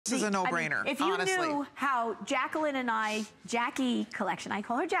This is a no-brainer, if you honestly. knew how Jacqueline and I, Jackie collection, I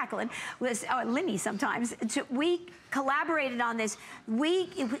call her Jacqueline, was Linny sometimes, we collaborated on this.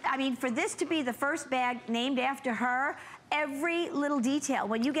 I mean, for this to be the first bag named after her, every little detail.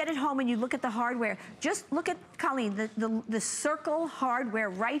 When you get it home and you look at the hardware, just look at, Colleen, the circle hardware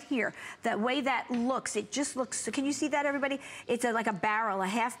right here. The way that looks, it just looks, can you see that, everybody? It's like a barrel, a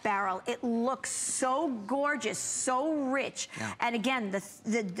half barrel. It looks so gorgeous, so rich. Yeah. And again,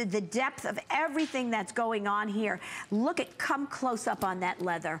 the depth of everything that's going on here. Look at, come close up on that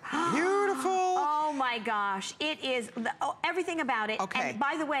leather. Beautiful. Oh my gosh, it is, everything about it. Okay. And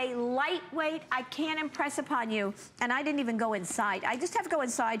by the way, lightweight, I can't impress upon you, and I didn't even go inside. I just have to go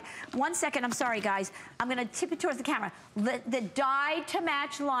inside. 1 second, I'm sorry guys. I'm gonna tip it towards the camera. The dye to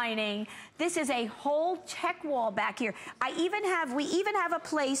match lining. This is a whole check wall back here. We even have a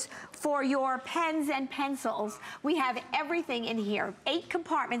place for your pens and pencils. We have everything in here. 8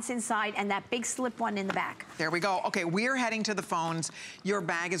 compartments inside and that big slip one in the back. There we go. Okay, we're heading to the phones. Your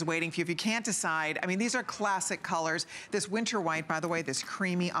bag is waiting for you. If you can't decide, I mean, these are classic colors. This winter white, by the way, this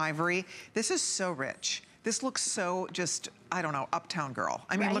creamy ivory, this is so rich. This looks so just, I don't know, uptown girl.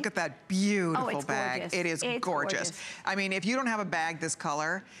 I mean, right? Look at that beautiful bag. Gorgeous. It is gorgeous. I mean, if you don't have a bag this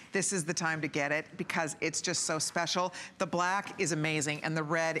color, this is the time to get it because it's just so special. The black is amazing and the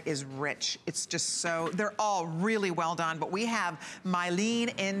red is rich. It's just so, they're all really well done. But we have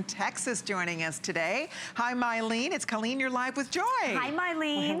Mylene in Texas joining us today. Hi, Mylene. It's Colleen. You're live with Joy. Hi,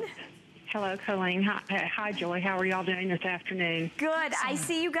 Mylene. Hello, Colleen. Hi, Joy. How are y'all doing this afternoon? Good. I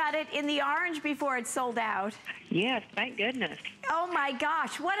see you got it in the orange before it sold out. Yes, thank goodness. Oh, my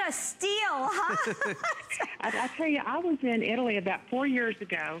gosh. What a steal, huh? I tell you, I was in Italy about 4 years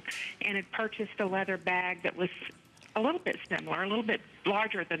ago and had purchased a leather bag that was a little bit similar, a little bit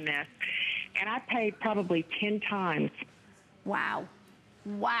larger than this. And I paid probably 10 times wow.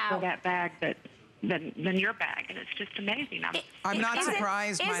 for that bag than your bag, and it's just amazing. I'm not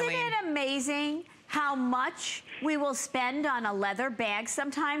surprised, Mylene. Isn't it amazing how much we will spend on a leather bag?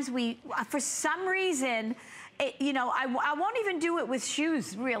 Sometimes for some reason, you know, I won't even do it with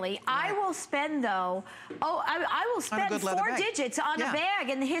shoes, really. Right. I will spend, though, I will spend 4 digits on a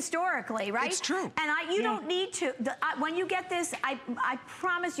bag, and historically, right? It's true. And you don't need to. When you get this, I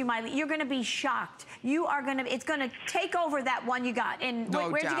promise you, Mylene, you're going to be shocked. It's going to take over that one you got.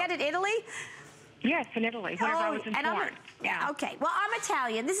 Where'd you get it, Italy? Yes, in Italy, whenever I was in Florence. Yeah, okay. Well, I'm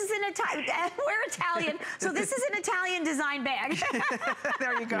Italian. This is an Italian. We're Italian, so this is an Italian design bag.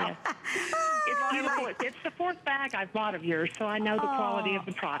 There you go. Yes. It's beautiful. It's the 4th bag I've bought of yours, so I know the quality of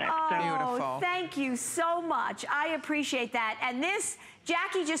the product. So. Beautiful. Thank you so much. I appreciate that. And this,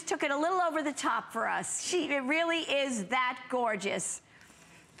 Jackie just took it a little over the top for us. It really is that gorgeous.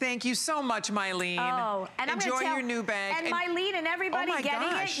 Thank you so much, Mylene. Oh, and enjoy your new bag. And Mylene and everybody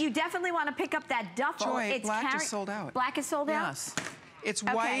getting it, you definitely want to pick up that duffel. Joy, black is sold out. Black is sold out? Yes. It's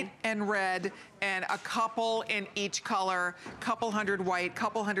white and red, and a couple in each color, couple hundred white,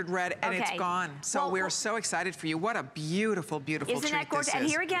 couple hundred red, and it's gone. So we're so excited for you. What a beautiful, beautiful treat that gorgeous? This is. And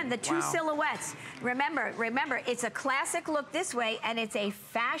here again, the 2 silhouettes. Remember, it's a classic look this way, and it's a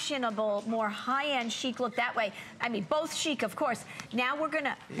fashionable, more high-end chic look that way. I mean, both chic, of course. Now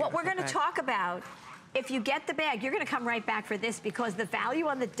what we're gonna talk about. If you get the bag, you're going to come right back for this because the value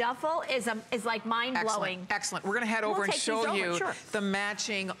on the duffel is like mind-blowing. Excellent. We're going to head over and show you the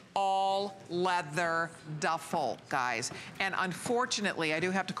matching all-leather duffel, guys. And unfortunately, I do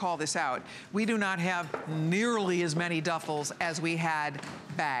have to call this out. We do not have nearly as many duffels as we had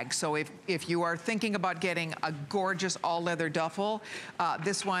bags. So if you are thinking about getting a gorgeous all-leather duffel,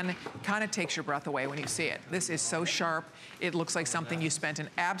 this one kind of takes your breath away when you see it. This is so sharp. It looks like something you spent an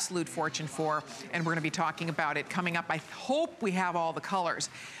absolute fortune for, and we're going to be talking about it coming up. I hope we have all the colors.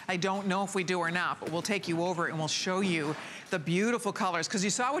 I don't know if we do or not, but we'll take you over and we'll show you the beautiful colors, because you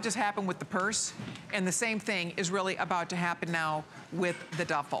saw what just happened with the purse, and the same thing is really about to happen now with the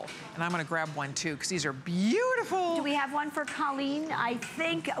duffel. And I'm going to grab one too, because these are beautiful. Do we have one for Colleen? I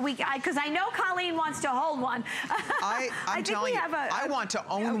think because I know Colleen wants to hold one. I'm telling you, I want to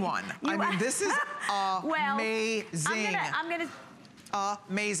own one. I mean, this is amazing. I'm gonna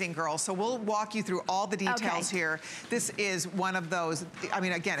amazing, girls. So we'll walk you through all the details here. This is one of those, I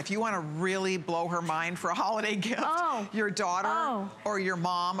mean, again, if you want to really blow her mind for a holiday gift, your daughter or your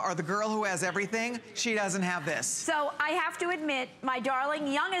mom or the girl who has everything, she doesn't have this. So I have to admit, my darling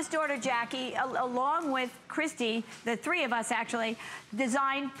youngest daughter, Jackie, along with Christy, the 3 of us actually,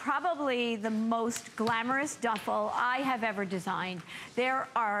 designed probably the most glamorous duffel I have ever designed. There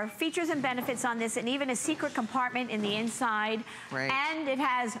are features and benefits on this, and even a secret compartment in the inside. Right. And it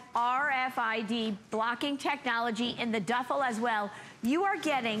has RFID blocking technology in the duffel as well. You are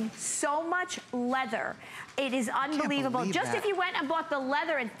getting so much leather. It is unbelievable. Just if you went and bought the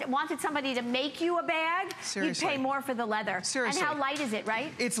leather and wanted somebody to make you a bag, you'd pay more for the leather. Seriously. And how light is it,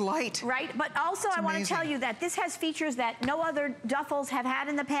 right? It's light. Right? But also I want to tell you that this has features that no other duffels have had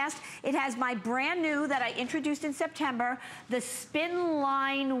in the past. It has my brand new that I introduced in September, the Spin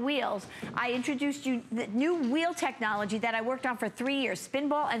Line wheels. I introduced you the new wheel technology that I worked on for 3 years, Spin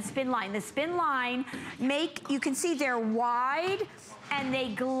Ball and Spin Line. The Spin Line you can see they're wide, and they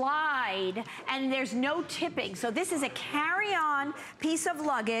glide, and there's no tipping. So this is a carry-on piece of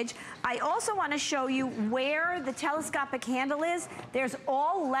luggage. I also want to show you where the telescopic handle is. There's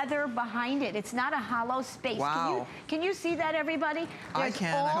all leather behind it. It's not a hollow space. Wow. Can you see that, everybody? There's I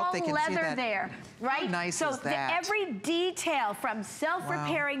can. I hope they can see that. leather there, right? How nice so is that? Every detail, from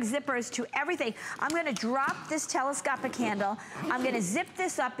self-repairing zippers to everything. I'm going to drop this telescopic handle. I'm going to zip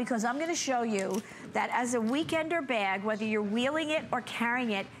this up because I'm going to show you that as a weekender bag, whether you're wheeling it or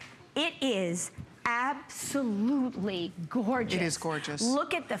carrying it, it is absolutely gorgeous. It is gorgeous.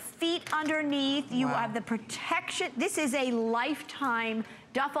 Look at the feet underneath. You have the protection. This is a lifetime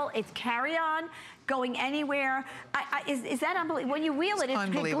duffel. It's carry-on, going anywhere. Is that unbelievable? When you wheel it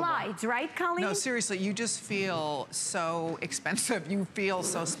glides, right, Colleen? No, seriously, you just feel so expensive. You feel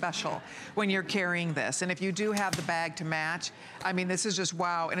so special when you're carrying this. And if you do have the bag to match, I mean, this is just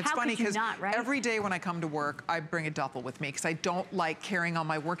wow. And it's funny because every day when I come to work, I bring a duffel with me because I don't like carrying all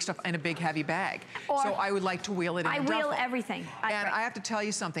my work stuff in a big, heavy bag. So I would like to wheel it in a duffel. I wheel everything. And I have to tell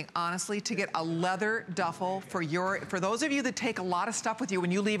you something, honestly, to get a leather duffel for those of you that take a lot of stuff with you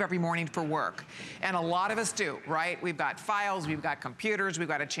when you leave every morning for work, and a lot of us do, right? We've got files, we've got computers, we've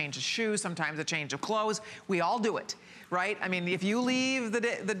got a change of shoes, sometimes a change of clothes. We all do it, right? I mean, if you leave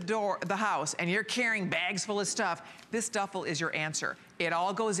the house and you're carrying bags full of stuff, this duffel is your answer. It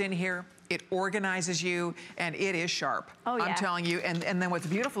all goes in here. It organizes you, and it is sharp. Oh, yeah. I'm telling you. And then what's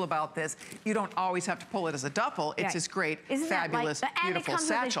beautiful about this, you don't always have to pull it as a duffel. It's this great, fabulous, beautiful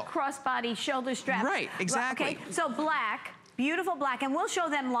satchel. And it comes with a crossbody shoulder strap. Right, exactly. Okay, so black. Beautiful black, and we'll show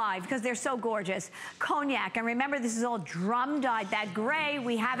them live because they're so gorgeous. Cognac, and remember this is all drum dyed. That gray,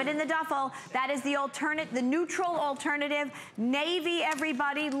 we have it in the duffel. That is the alternate, the neutral alternative. Navy,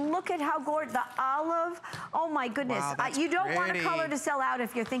 everybody, look at how gorgeous. The olive, oh my goodness. Wow, that's you don't pretty. want a color to sell out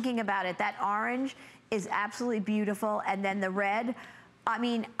if you're thinking about it. That orange is absolutely beautiful, and then the red. I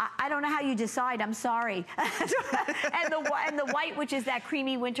mean, I don't know how you decide, I'm sorry. and the white, which is that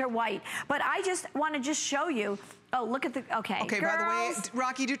creamy winter white. But I just want to show you. Oh, look at the, okay. Okay, girls. by the way,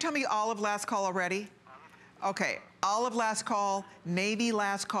 Rocky, do you tell me olive last call already? Okay, olive last call, navy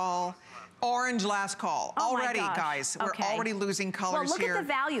last call, orange last call. Oh already, guys. We're already losing colors look here. At the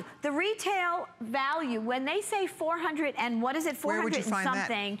value. The retail value, when they say 400 and what is it, 400 and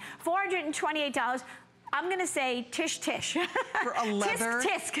something, $428. I'm gonna say tish tish. For a leather?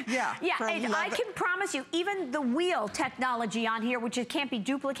 Tisk tisk. Yeah. Yeah, and I can promise you, even the wheel technology on here, which it can't be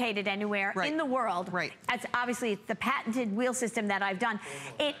duplicated anywhere in the world. Right. It's obviously the patented wheel system that I've done.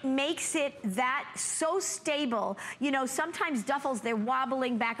 It makes it that so stable. You know, sometimes duffels, they're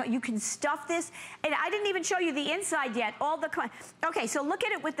wobbling back. You can stuff this. And I didn't even show you the inside yet. Okay, so look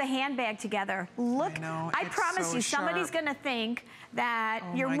at it with the handbag together. Look, I promise you, somebody's gonna think that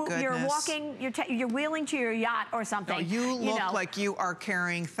you're walking, you're wheeling to your yacht or something. No, you look like you are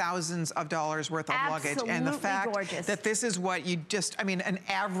carrying thousands of dollars worth of luggage. And the fact that this is what you just, I mean, an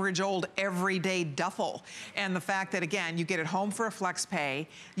average old everyday duffel. And the fact that, again, you get it home for a flex pay.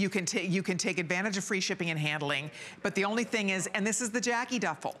 You can take advantage of free shipping and handling. But the only thing is, and this is the Jackie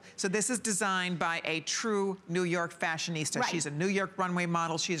duffel. So this is designed by a true New York fashionista. Right. She's a New York runway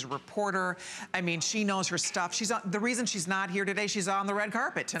model. She's a reporter. I mean, she knows her stuff. The reason she's not here today, she's on the red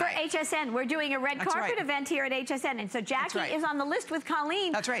carpet tonight. For HSN, we're doing a red carpet event here at HSN, and so Jackie is on the list with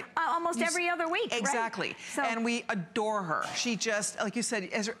Colleen. That's right. Almost every other week. Exactly. Right? So, and we adore her. She just, like you said,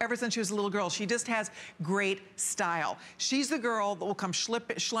 ever since she was a little girl, she just has great style. She's the girl that will come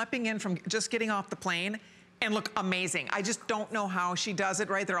schlepping in from just getting off the plane and look amazing. I just don't know how she does it,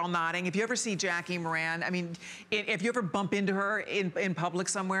 right? They're all nodding. If you ever see Jackie Moran, I mean, if you ever bump into her in public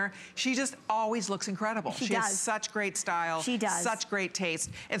somewhere, she just always looks incredible. She has such great style. She does. Such great taste.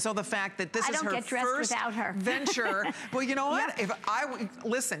 And so the fact that this is her first her. venture, well, you know what? If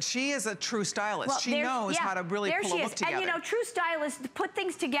listen, she is a true stylist. Well, she knows how to really pull a look together. And you know, true stylists put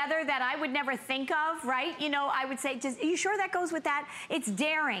things together that I would never think of, right? You know, I would say, are you sure that goes with that? It's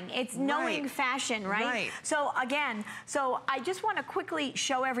daring. It's knowing fashion, right? So again, I just want to quickly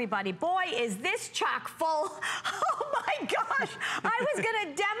show everybody, boy, is this chock full. Oh my gosh, I was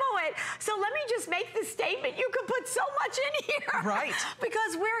gonna demo it. So let me just make the statement, you can put so much in here. Right.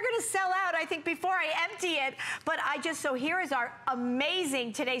 Because we're gonna sell out, I think, before I empty it. But so here is our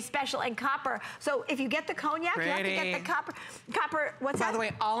amazing today's special in copper. So if you get the cognac, you have to get the copper, what's that? By the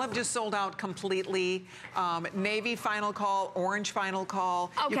way, olive just sold out completely. Navy final call, orange final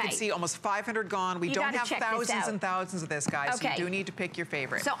call. Okay. You can see almost 500 gone. We don't have thousands and thousands of this, guys. Okay. So you do need to pick your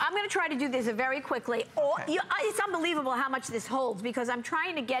favorite. So I'm gonna try to do this very quickly. It's unbelievable how much this holds because I'm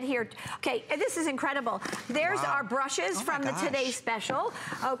trying to get here. Okay, this is incredible. There's our brushes from the today's special.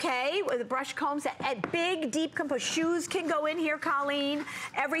 Okay, with the brush combs, big, deep compost. Shoes can go in here, Colleen.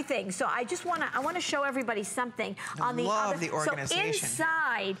 Everything. So I want to show everybody something on the other. The organization. So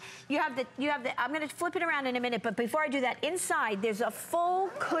inside, you have the. I'm going to flip it around in a minute, but before I do that, inside there's a full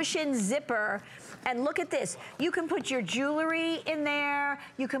cushion zipper. And look at this. You can put your jewelry in there.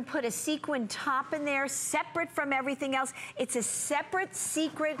 You can put a sequin top in there, separate from everything else. It's a separate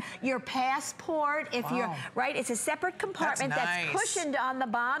secret. Your passport, if you're, right? It's a separate compartment that's cushioned on the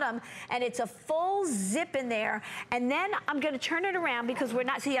bottom, and it's a full zip in there. And then I'm gonna turn it around because we're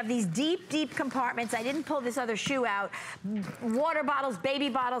not, so you have these deep, deep compartments. I didn't pull this other shoe out. Water bottles, baby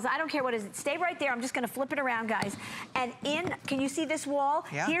bottles, I don't care what it is. Stay right there. I'm just gonna flip it around, guys. And can you see this wall?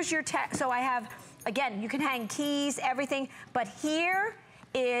 Yeah. Here's your so I have, again, you can hang keys, everything, but here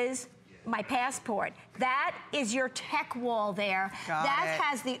is my passport. That is your tech wall there. That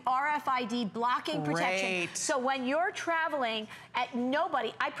has the RFID blocking protection. So when you're traveling,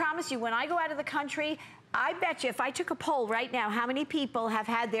 I promise you, when I go out of the country, I bet you if I took a poll right now, how many people have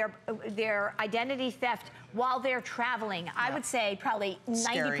had their identity theft while they're traveling? I would say probably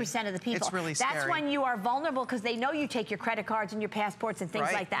 90% of the people. It's really scary. That's when you are vulnerable because they know you take your credit cards and your passports and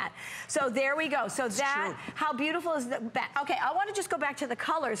things like that. So there we go. So how beautiful is that? Okay, I want to just go back to the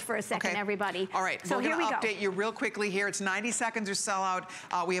colors for a second, everybody. All right, so we're going to update you real quickly here. It's 90 seconds or sell out.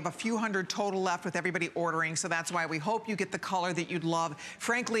 We have a few hundred total left with everybody ordering, so that's why we hope you get the color that you'd love.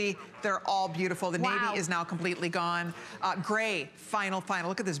 Frankly, they're all beautiful. The navy is now completely gone. Gray, final.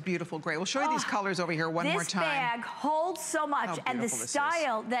 Look at this beautiful gray. We'll show you these colors over here one more time. This bag holds so much, and the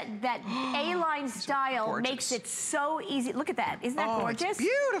style, that A-line style makes it so easy. Look at that. Isn't that gorgeous? It's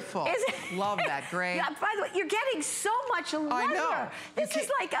beautiful. Love that gray. Yeah, by the way, you're getting so much leather. I know. This is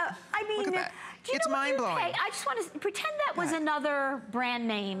like I mean, look at that. Do you it's know what mind-blowing. I just want to pretend that was another brand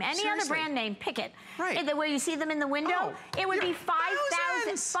name. Any other brand name, pick it. Right. The way you see them in the window, it would be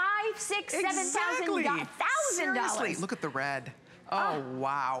 $5,000, $5,000, $6,000, $7,000, $1,000. Look at the red. Oh,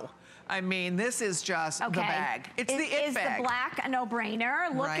 wow. I mean, this is just the bag. It's the it bag. Is the black a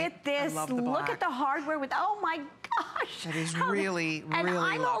no-brainer? Look at this. Look at the hardware with, oh my gosh. That is really, and really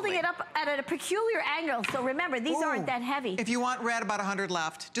I'm holding it up at a peculiar angle, so remember, these aren't that heavy. If you want red, about 100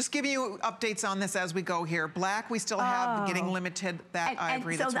 left. Just giving you updates on this as we go here. Black, we still have getting limited, that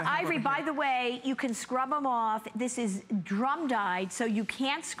ivory. So the ivory, by the way, you can scrub them off. This is drum dyed, so you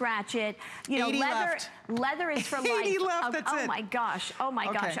can't scratch it. You know, leather is for life. 80 left, that's it. Oh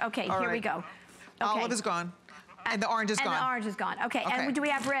my gosh, Okay, here we go. Olive is gone. And the orange is gone. And the orange is gone. Okay, and do we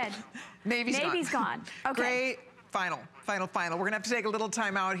have red? Navy's gone. Okay. Gray, final. We're gonna have to take a little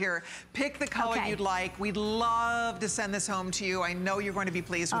time out here. Pick the color you'd like. We'd love to send this home to you. I know you're going to be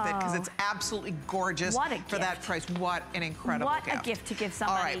pleased with it because it's absolutely gorgeous for that price. What an incredible gift. What a gift to give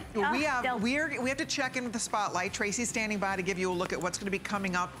somebody. All right, we have to check in with the spotlight. Tracy's standing by to give you a look at what's gonna be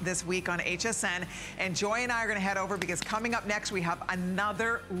coming up this week on HSN. And Joy and I are gonna head over because coming up next, we have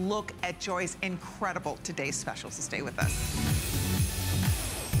another look at Joy's incredible today's special, so stay with us.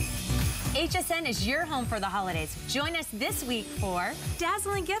 HSN is your home for the holidays. Join us this week for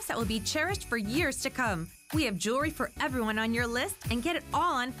dazzling gifts that will be cherished for years to come. We have jewelry for everyone on your list and get it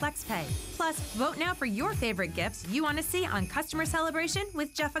all on FlexPay. Plus, vote now for your favorite gifts you want to see on Customer Celebration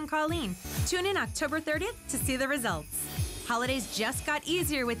with Jeff and Colleen. Tune in October 30th to see the results. Holidays just got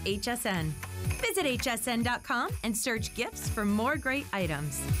easier with HSN. Visit hsn.com and search gifts for more great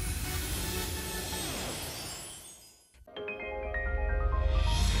items.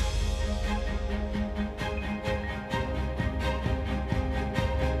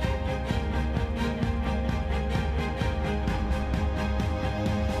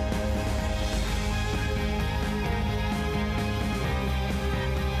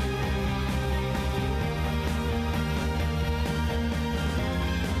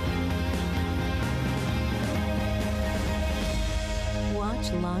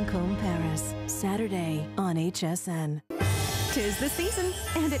 Lancôme Paris, Saturday on HSN. 'Tis the season,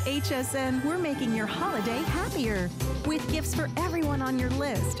 and at HSN, we're making your holiday happier with gifts for everyone on your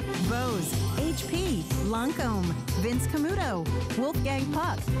list. Bose, HP, Lancome, Vince Camuto, Wolfgang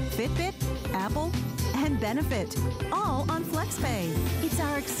Puck, Fitbit, Apple, and Benefit, all on FlexPay. It's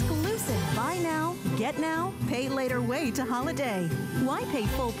our exclusive buy now, get now, pay later way to holiday. Why pay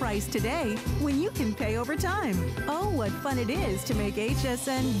full price today when you can pay over time? Oh, what fun it is to make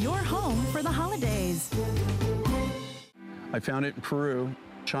HSN your home for the holidays. I found it in Peru,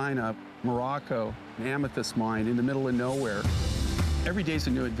 China, Morocco, an amethyst mine in the middle of nowhere. Every day's a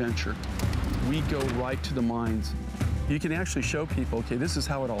new adventure. We go right to the mines. You can actually show people, okay, this is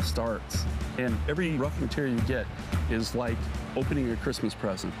how it all starts. And every rough material you get is like opening a Christmas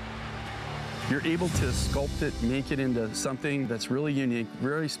present. You're able to sculpt it, make it into something that's really unique,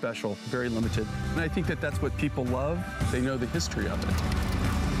 very special, very limited. And I think that that's what people love. They know the history of it.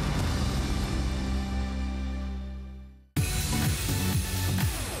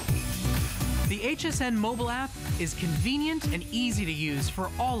 The HSN mobile app is convenient and easy to use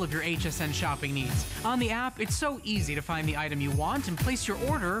for all of your HSN shopping needs. On the app, it's so easy to find the item you want and place your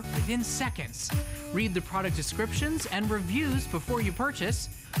order within seconds. Read the product descriptions and reviews before you purchase,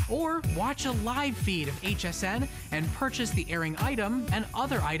 or watch a live feed of HSN and purchase the airing item and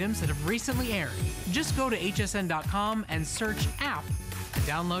other items that have recently aired. Just go to hsn.com and search app to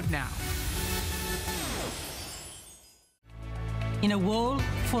download now. In a world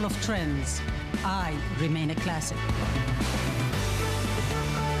full of trends, I remain a classic.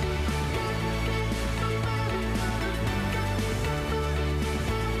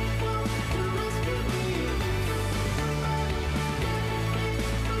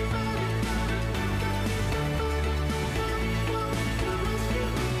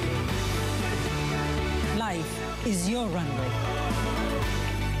 Life is your runway.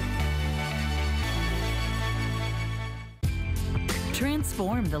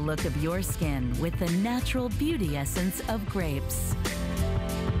 Transform the look of your skin with the natural beauty essence of grapes.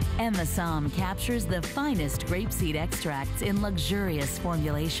 Emasam captures the finest grapeseed extracts in luxurious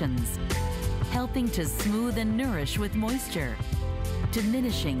formulations, helping to smooth and nourish with moisture,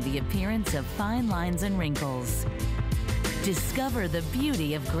 diminishing the appearance of fine lines and wrinkles. Discover the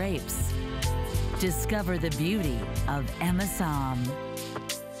beauty of grapes. Discover the beauty of Emasam.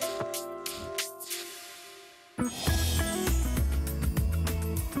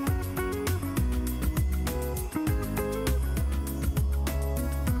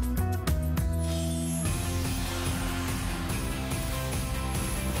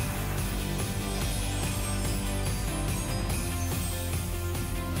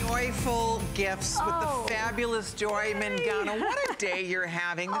 Joyful gifts with the fabulous Joy Mangano. What a day you're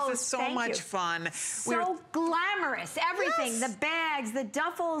having. This is so much fun. So glamorous. Everything. Yes. The bags, the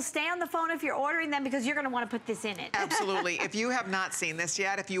duffels. Stay on the phone if you're ordering them because you're going to want to put this in it. Absolutely. If you have not seen this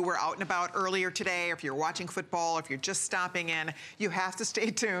yet, if you were out and about earlier today, or if you're watching football, if you're just stopping in, you have to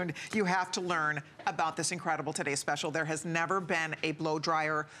stay tuned. You have to learn about this incredible Today Special. There has never been a blow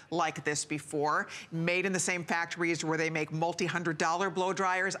dryer like this before. Made in the same factories where they make multi-$100 blow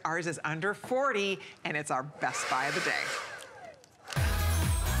dryers. Ours is under 40, and it's our best buy of the day.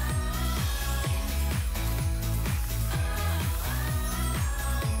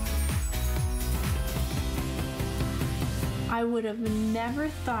 I would have never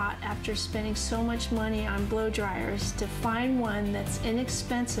thought, after spending so much money on blow dryers, to find one that's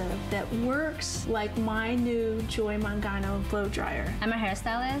inexpensive, that works like my new Joy Mangano blow dryer. I'm a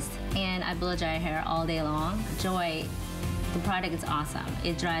hairstylist and I blow dry hair all day long. Joy, the product is awesome.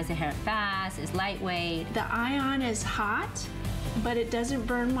 It dries the hair fast, it's lightweight. The ion is hot, but it doesn't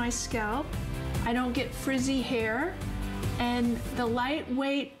burn my scalp. I don't get frizzy hair. And the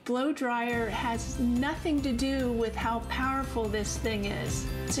lightweight blow dryer has nothing to do with how powerful this thing is.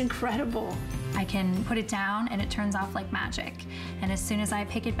 It's incredible. I can put it down and it turns off like magic. And as soon as I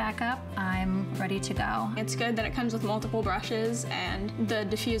pick it back up, I'm ready to go. It's good that it comes with multiple brushes and the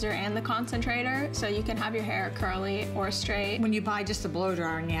diffuser and the concentrator, so you can have your hair curly or straight. When you buy just a blow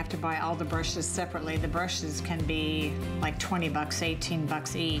dryer and you have to buy all the brushes separately, the brushes can be like 20 bucks, 18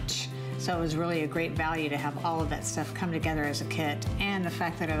 bucks each. So it was really a great value to have all of that stuff come together as a kit. And the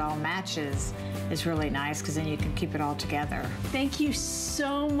fact that it all matches is really nice because then you can keep it all together. Thank you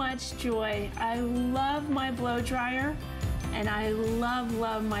so much, Joy. I love my blow dryer and I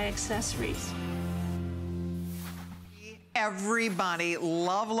love my accessories. Everybody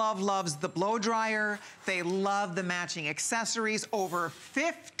loves the blow dryer. They love the matching accessories. Over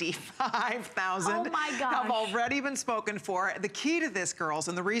 55,000 have already been spoken for. The key to this, girls,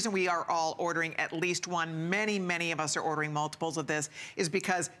 and the reason we are all ordering at least one, many of us are ordering multiples of this, is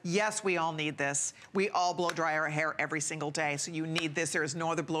because, yes, we all need this. We all blow dry our hair every single day, so you need this. There is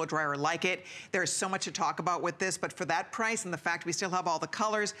no other blow dryer like it. There's so much to talk about with this, but for that price and the fact we still have all the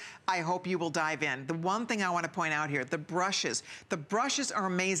colors, I hope you will dive in. The one thing I want to point out here, the brushes. The brushes are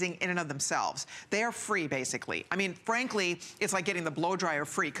amazing in and of themselves. They are free, basically. I mean, frankly, it's like getting the blow dryer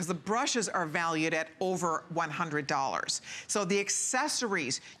free because the brushes are valued at over $100. So the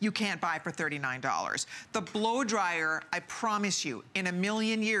accessories you can't buy for $39. The blow dryer, I promise you, in a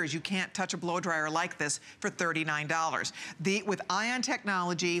million years, you can't touch a blow dryer like this for $39. With ion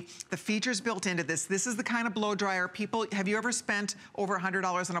technology, the features built into this is the kind of blow dryer people, have you ever spent over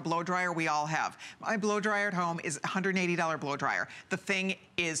 $100 on a blow dryer? We all have. My blow dryer at home is $180 blow dryer. The thing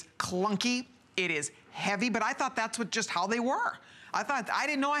is clunky, it is heavy, but I thought that's just how they were. I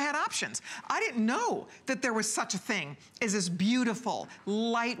didn't know I had options. I didn't know that there was such a thing as this beautiful,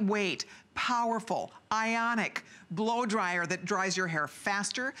 lightweight, powerful, ionic blow dryer that dries your hair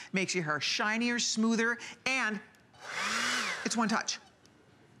faster, makes your hair shinier, smoother, and it's one touch.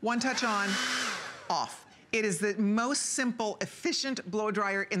 One touch on, off. It is the most simple, efficient blow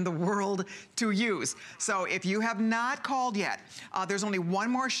dryer in the world to use. So if you have not called yet, there's only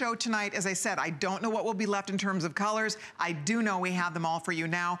one more show tonight. As I said, I don't know what will be left in terms of colors. I do know we have them all for you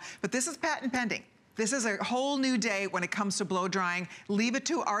now, but this is patent pending. This is a whole new day when it comes to blow drying. Leave it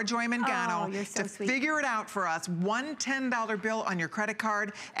to our Joy Mangano to figure it out for us. One $10 bill on your credit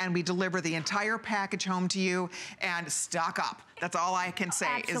card, and we deliver the entire package home to you. And stock up. That's all I can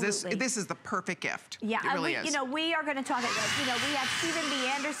say. Absolutely. This is the perfect gift. Yeah, it really is. You know, we are going to talk. You know, we have Stephen B.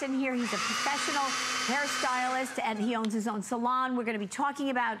 Anderson here. He's a professional hairstylist, and he owns his own salon. We're going to be talking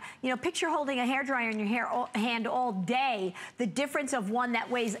about, you know, picture holding a hairdryer in your hand all day. The difference of one that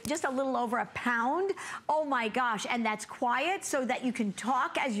weighs just a little over a pound. Oh my gosh, and that's quiet so that you can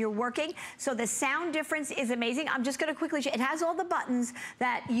talk as you're working. So the sound difference is amazing. I'm just going to quickly show. It has all the buttons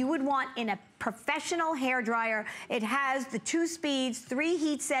that you would want in a professional hairdryer. It has the 2 speeds, 3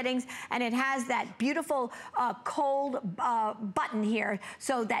 heat settings, and it has that beautiful cold button here,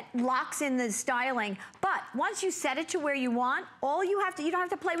 so that locks in the styling. But once you set it to where you want, you don't have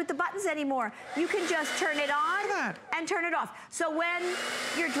to play with the buttons anymore. You can just turn it on and turn it off. So when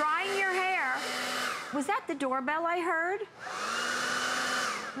you're drying your hair, was that the doorbell I heard?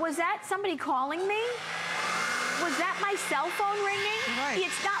 Was that somebody calling me? Was that my cell phone ringing? Right.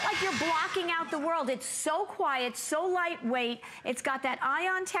 It's not like you're blocking out the world. It's so quiet, so lightweight. It's got that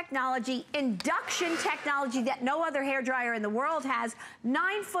ion technology, induction technology that no other hairdryer in the world has.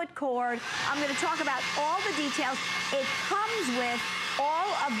 9-foot cord. I'm going to talk about all the details. It comes with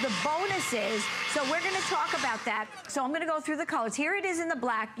all of the bonuses, so we're going to talk about that. So I'm going to go through the colors. Here it is in the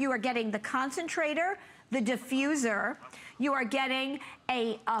black. You are getting the concentrator, the diffuser. You are getting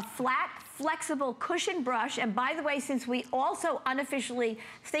a flat, flexible cushion brush. And by the way, since we also unofficially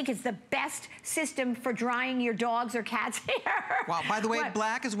think it's the best system for drying your dog's or cat's hair. Wow, by the way,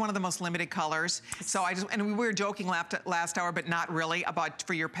 black is one of the most limited colors. So and we were joking last hour, but not really, about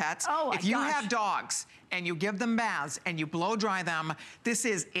for your pets. Oh, if you have dogs and you give them baths and you blow dry them, this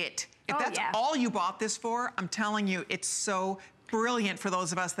is it. If that's all you bought this for, I'm telling you, it's so brilliant for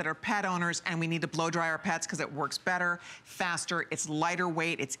those of us that are pet owners and we need to blow dry our pets because it works better, faster, it's lighter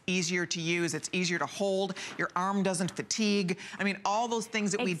weight, it's easier to use, it's easier to hold, your arm doesn't fatigue. I mean, all those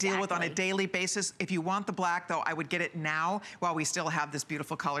things that we deal with on a daily basis. If you want the black, though, I would get it now while we still have this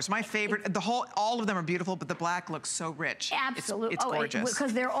beautiful color. So my favorite, all of them are beautiful, but the black looks so rich. Absolutely. It's gorgeous.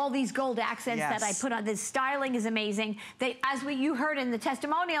 Because there are all these gold accents that I put on. The styling is amazing. You heard in the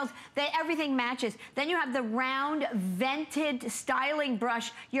testimonials, everything matches. Then you have the round vented styling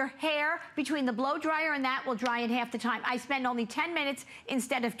brush. Your hair between the blow dryer and that will dry in half the time. I spend only 10 minutes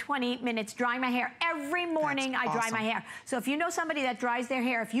instead of 20 minutes drying my hair. Every morning I dry my hair. So if you know somebody that dries their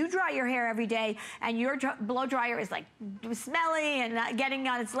hair, if you dry your hair every day and your blow dryer is like smelly and getting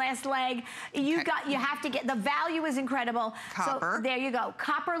on its last leg, you have to get, the value is incredible. Copper. So there you go.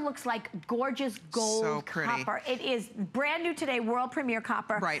 Copper looks like gorgeous gold copper. It is brand new today, world premiere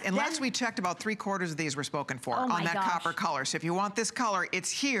copper. Right, and last we checked, about 3/4 of these were spoken for on that copper color. So if you want this color, it's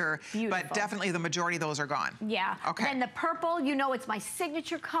here, but definitely the majority of those are gone. Yeah. Okay. Then the purple, you know, it's my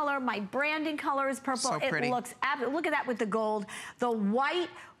signature color. My branding color is purple. So pretty. It looks, look at that with the gold. The white,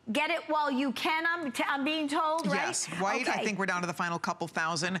 get it while you can, I'm being told, right? Yes, white, I think we're down to the final couple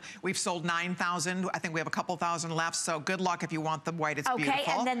thousand. We've sold 9,000. I think we have a couple thousand left, so good luck if you want the white. It's beautiful.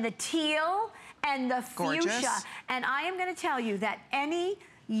 Okay, and then the teal and the Gorgeous. fuchsia. And I am going to tell you that any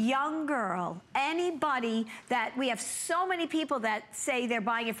young girl, anybody that we have so many people that say they're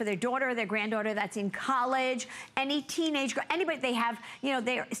buying it for their daughter or their granddaughter that's in college, any teenage girl, anybody they have, you know,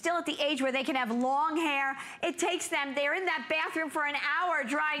 they're still at the age where they can have long hair. It takes them, they're in that bathroom for an hour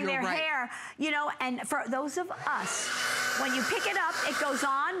drying their hair, you know, and for those of us, when you pick it up, it goes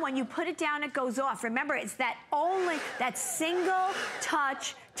on. When you put it down, it goes off. Remember, it's that single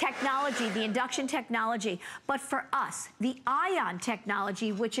touch technology, the induction technology. But for us, the ion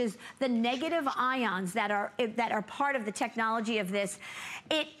technology, which is the negative ions that are part of the technology of this,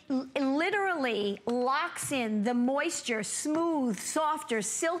 it literally locks in the moisture, smooth, softer,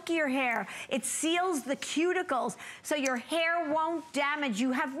 silkier hair. It seals the cuticles so your hair won't damage.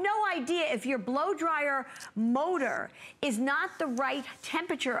 You have no idea if your blow dryer motor is not the right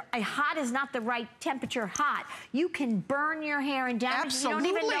temperature, a hot is not the right temperature hot. You can burn your hair and damage. Absolutely.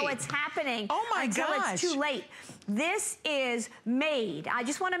 You don't even know it's happening until it's too late. This is made, I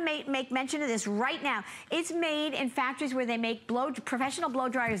just want to make mention of this right now. It's made in factories where they make professional blow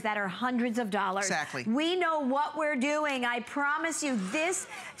dryers that are hundreds of dollars. Exactly. We know what we're doing. I promise you this.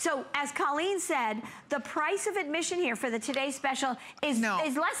 So as Colleen said, the price of admission here for the Today Special is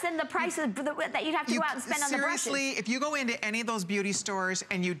less than the price that you'd have to go out and spend on the brushes. Seriously, if you go into any of those beauty stores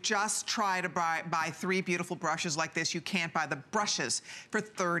and you just try to buy 3 beautiful brushes like this, you can't buy the brushes for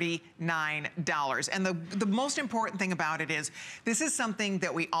 $39. And the most important thing about it is this is something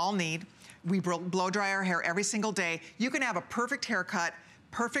that we all need. We blow dry our hair every single day. You can have a perfect haircut,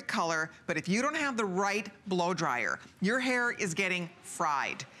 perfect color, but if you don't have the right blow dryer, your hair is getting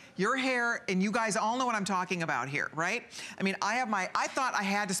fried. Your hair, and you guys all know what I'm talking about here, right? I mean, I thought I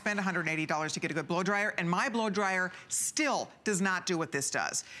had to spend $180 to get a good blow dryer, and my blow dryer still does not do what this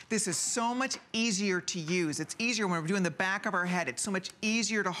does. This is so much easier to use. It's easier when we're doing the back of our head. It's so much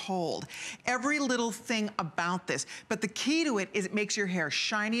easier to hold. Every little thing about this. But the key to it is it makes your hair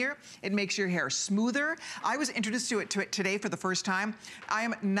shinier. It makes your hair smoother. I was introduced to it today for the first time. I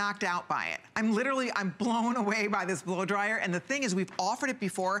am knocked out by it. I'm blown away by this blow dryer. And the thing is, we've offered it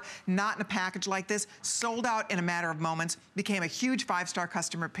before, not in a package like this, sold out in a matter of moments, became a huge 5-star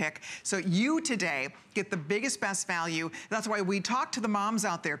customer pick. So you today get the biggest, best value. That's why we talk to the moms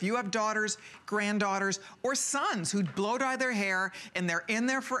out there. If you have daughters, granddaughters, or sons who blow dry their hair and they're in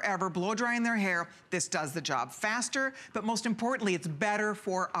there forever, blow drying their hair, this does the job faster, but most importantly, it's better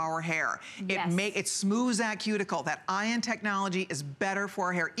for our hair. Yes. It smooths that cuticle. That ion technology is better for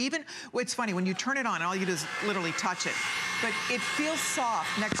our hair. Even, it's funny, when you turn it on, all you do is literally touch it. But it feels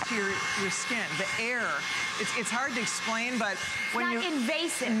soft next to your skin. The air, it's hard to explain, but when it's not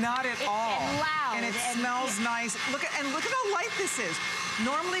invasive. Not at all. And loud. And it smells nice. Look at how light this is.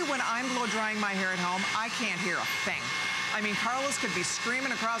 Normally when I'm blow drying my hair at home, I can't hear a thing. I mean, Carlos could be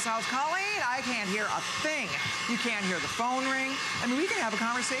screaming across the house, Colleen, I can't hear a thing. You can't hear the phone ring. I mean, we can have a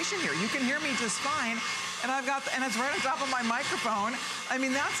conversation here. You can hear me just fine. And and it's right on top of my microphone. I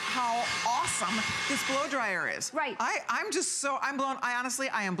mean, that's how awesome this blow dryer is. Right. Honestly,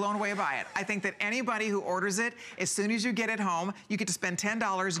 I am blown away by it. I think that anybody who orders it, as soon as you get it home, you get to spend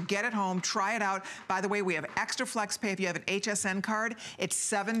 $10, get it home, try it out. By the way, we have extra flex pay if you have an HSN card. It's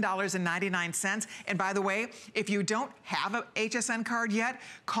 $7.99. And by the way, if you don't have an HSN card yet,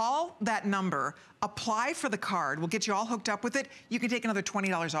 call that number. Apply for the card. We'll get you all hooked up with it. You can take another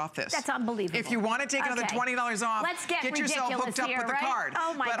 $20 off this. That's unbelievable. If you want to take another $20 off, let's get yourself hooked up with the card.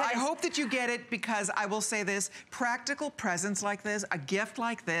 Oh my goodness. I hope that you get it because I will say this, practical presents like this, a gift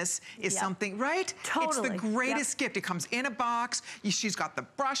like this is something, right? Totally. It's the greatest gift. It comes in a box. She's got the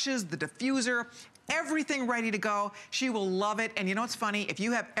brushes, the diffuser, everything ready to go. She will love it. And you know what's funny? If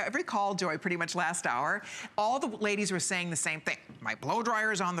you have every call, Joy, pretty much last hour, all the ladies were saying the same thing. My blow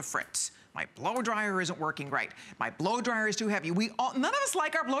dryer is on the fritz. My blow dryer isn't working right. My blow dryer is too heavy. None of us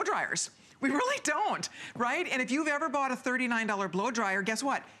like our blow dryers. We really don't, right? And if you've ever bought a $39 blow dryer, guess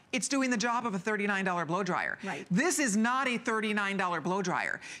what? It's doing the job of a $39 blow dryer. Right. This is not a $39 blow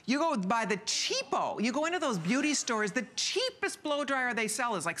dryer. You go buy the cheapo, you go into those beauty stores, the cheapest blow dryer they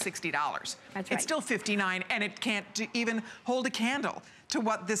sell is like $60. That's right. It's still $59 and it can't even hold a candle to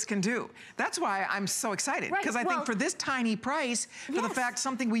what this can do. That's why I'm so excited, because I think for this tiny price, for the fact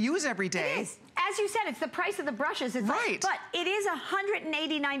something we use every day. It is. As you said, it's the price of the brushes. It's right. But it is a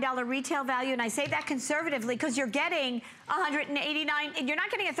 $189 retail value, and I say that conservatively because you're getting $189, and you're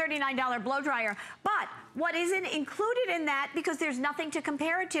not getting a $39 blow dryer. But what isn't included in that, because there's nothing to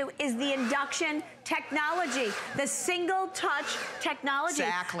compare it to, is the induction technology, the single touch technology.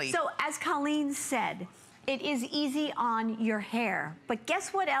 Exactly. So as Colleen said, It is easy on your hair, but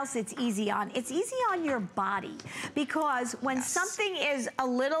guess what else it's easy on? It's easy on your body, because when something is a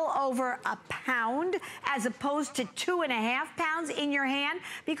little over a pound as opposed to 2.5 pounds in your hand,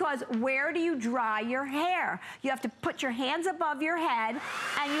 because where do you dry your hair? You have to put your hands above your head,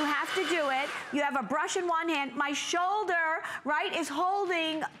 and you have to do it. You have a brush in one hand. My shoulder, right, is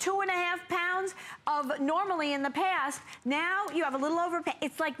holding 2.5 pounds of normally in the past. Now you have a little over,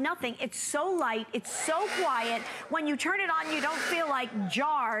 it's like nothing. It's so light, it's so quiet. When you turn it on, you don't feel like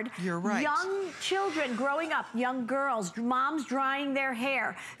jarred. You're right. Young children growing up, young girls, moms drying their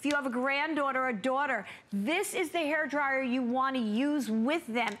hair. If you have a granddaughter or daughter, this is the hair dryer you want to use with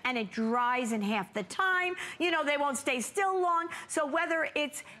them, and it dries in half the time. You know, they won't stay still long. So whether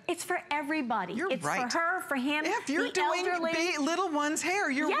it's for everybody. It's for her, for him, if you're doing little one's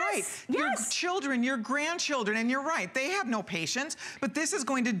hair, you're right. Your children, your grandchildren, and you're right. They have no patience, but this is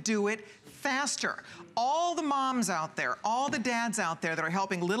going to do it faster. All the moms out there, all the dads out there that are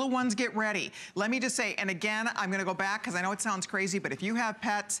helping little ones get ready, let me just say, and again, I'm gonna go back because I know it sounds crazy, but if you have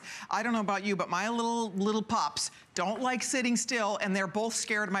pets, I don't know about you, but my little pups don't like sitting still, and they're both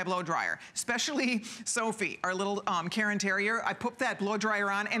scared of my blow dryer, especially Sophie, our little Karen Terrier. I put that blow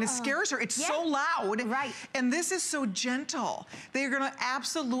dryer on and it scares her. It's so loud. Right. And this is so gentle. They're gonna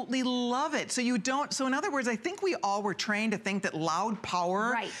absolutely love it. So you don't, so in other words, I think we all were trained to think that loud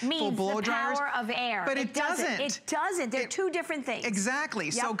power means blow the dryers, power of air. but it doesn't. It doesn't. They're two different things. Exactly.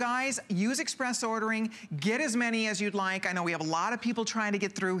 Yep. So guys, use express ordering. Get as many as you'd like. I know we have a lot of people trying to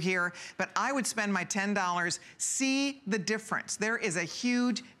get through here, but I would spend my $10. See the difference. There is a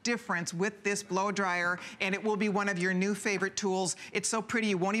huge difference with this blow dryer, and it will be one of your new favorite tools. It's so pretty,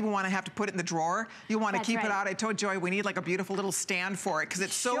 you won't even want to have to put it in the drawer. You want to keep it out. I told Joy we need like a beautiful little stand for it because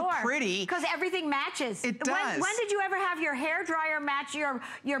it's so pretty. Because everything matches. It does. When did you ever have your hair dryer match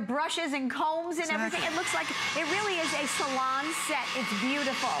your brushes and combs and everything? It looks like, it really is a salon set. It's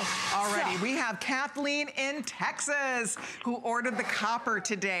beautiful. Alrighty, we have Kathleen in Texas who ordered the copper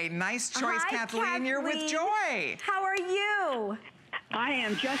today. Nice choice, Hi, Kathleen. You're with Joy. How are you? I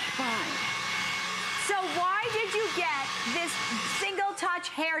am just fine. So why did you get this single touch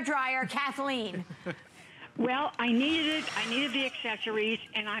hair dryer, Kathleen? Well, I needed it. I needed the accessories,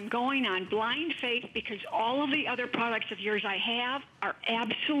 and I'm going on blind faith because all of the other products of yours I have are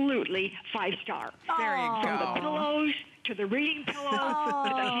absolutely 5-star. There you go. From the pillows to the reading pillows to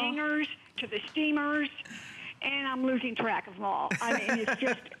the hangers to the steamers, and I'm losing track of them all. I mean, it's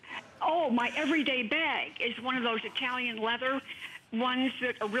just, my everyday bag is one of those Italian leather ones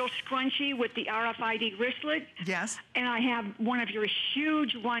that are real scrunchy with the RFID wristlet. Yes. And I have one of your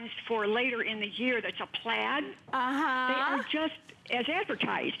huge ones for later in the year that's a plaid. They are just as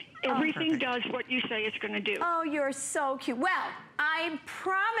advertised. Everything does what you say it's going to do. Oh, you're so cute. Well, I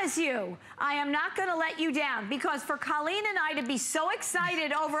promise you, I am not going to let you down, because for Colleen and I to be so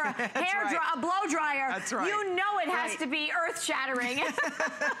excited over a a blow dryer, you know it has to be earth-shattering.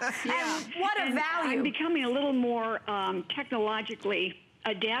 And what a value. I'm becoming a little more technologically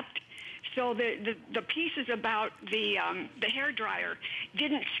adept. So the pieces about the hair dryer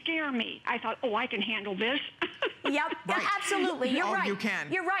didn't scare me. I thought, I can handle this. Yep, absolutely. You're right. You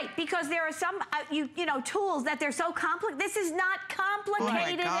can. You're right, because there are some you know tools that they're so complicated. This is not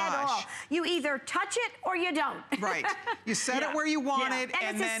complicated at all. You either touch it or you don't. Right. You set it where you want it,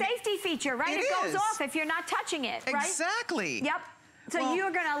 and it's a safety feature, right? It goes off if you're not touching it, right? Exactly. Yep. So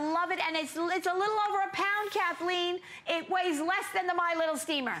you're gonna love it, and it's a little over a pound, Kathleen. It weighs less than the My Little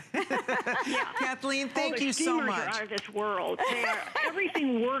Steamer. Kathleen, thank you so much. The steamers are out of this world.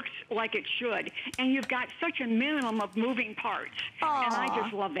 Everything works like it should, and you've got such a minimum of moving parts, and I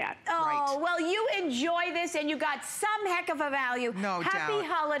just love that. Well, you enjoy this, and you got some heck of a value. No doubt. Happy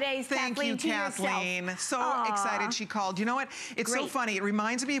holidays, Kathleen. Thank you, Kathleen. So excited she called. You know what? It's so funny. It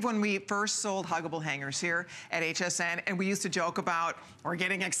reminds me of when we first sold huggable hangers here at HSN, and we used to joke about we're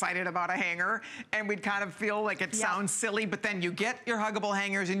getting excited about a hanger, and we'd kind of feel like it sounds silly, but then you get your huggable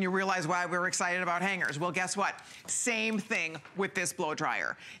hangers and you realize why we're excited about hangers. Well, guess what? Same thing with this blow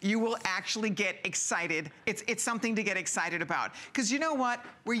dryer. You will actually get excited. It's something to get excited about. Because you know what?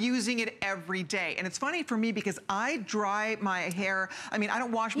 We're using it every day. And it's funny for me because I dry my hair. I mean, I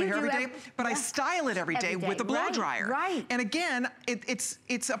don't wash my hair every day, but I style it every day with a blow dryer. Right. And again,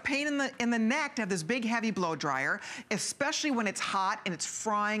 it's a pain in the neck to have this big, heavy blow dryer, especially when it's hot and it's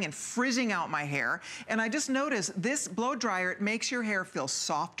frying and frizzing out my hair. And I just noticed this blow dryer, it makes your hair feel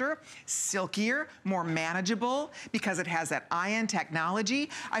softer, silkier, more manageable because it has that ion technology.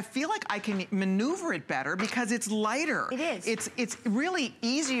 I feel like I can maneuver it better because it's lighter. It is. It's really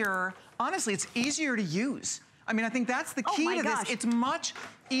easier. Honestly, it's easier to use. I mean, I think that's the key to this. It's much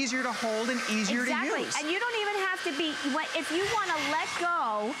easier to hold and easier to use. And you don't even have to be, if you want to let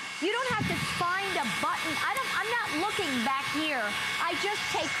go, you don't have to find a button. I'm not looking back here. I just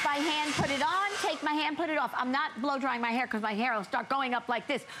take my hand, put it on, take my hand, put it off. I'm not blow drying my hair because my hair will start going up like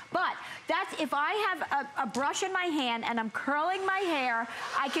this. But that's, if I have a brush in my hand and I'm curling my hair,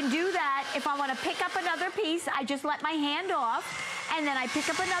 I can do that. If I want to pick up another piece, I just let my hand off and then I pick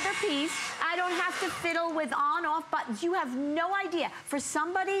up another piece. I don't have to fiddle with on-off buttons. You have no idea. For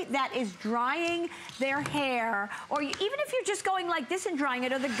somebody that is drying their hair, or even if you're just going like this and drying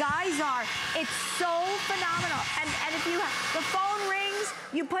it, or the guys are, it's so phenomenal. And if you have, the phone rings,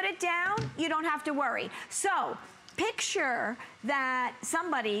 you put it down, you don't have to worry. So, picture that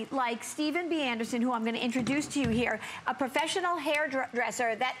somebody like Stephen B. Anderson, who I'm going to introduce to you here, a professional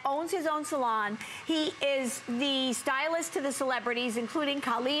hairdresser that owns his own salon. He is the stylist to the celebrities, including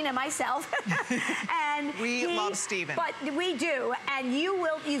Colleen and myself. And we love Stephen. But we do, and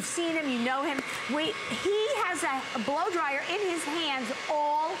you've seen him, you know him. He has a blow dryer in his hands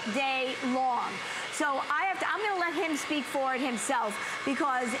all day long. So I'm going to let him speak for it himself,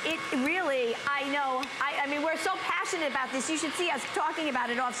 because it really, I mean, we're so passionate about this. You should see us talking about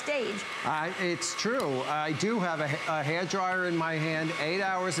it off stage. It's true. I do have a hair dryer in my hand 8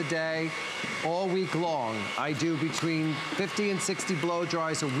 hours a day, all week long. I do between 50 and 60 blow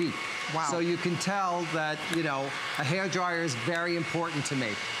dries a week. Wow. So you can tell that, you know, a hair dryer is very important to me.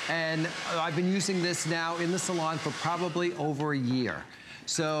 And I've been using this now in the salon for probably over a year.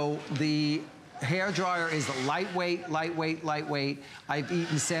 So the hair dryer is lightweight, lightweight, lightweight. I've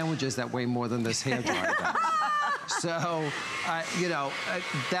eaten sandwiches that weigh more than this hair dryer does. So, you know,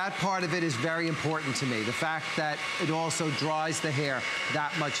 that part of it is very important to me. The fact that it also dries the hair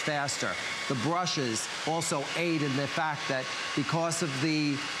that much faster. The brushes also aid in the fact that because of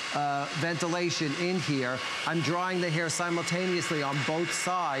the ventilation in here, I'm drying the hair simultaneously on both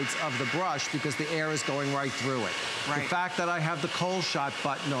sides of the brush because the air is going right through it. Right. The fact that I have the cold shot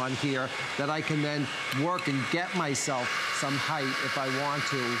button on here that I can then work and get myself some height if I want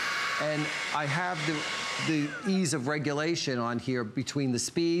to. And I have the ease of regulation on here between the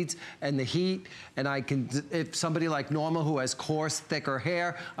speeds and the heat. And I can, if somebody like Norma who has coarse, thicker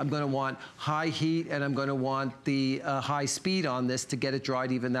hair, I'm going to want high heat and I'm going to want the high speed on this to get it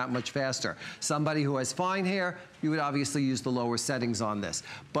dried even that much faster. Somebody who has fine hair, you would obviously use the lower settings on this.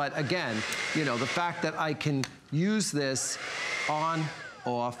 But again, you know, the fact that I can use this on,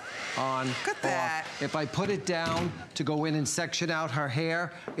 off, on, off. If I put it down to go in and section out her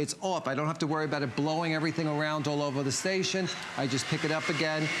hair, it's off. I don't have to worry about it blowing everything around all over the station. I just pick it up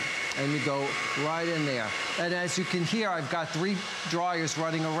again and you go right in there. And as you can hear, I've got 3 dryers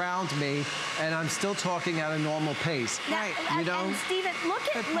running around me and I'm still talking at a normal pace. Right. You know? And Stephen,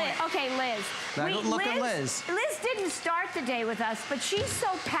 look at Liz. Okay, Liz. Look at Liz. Liz didn't start the day with us, but she's so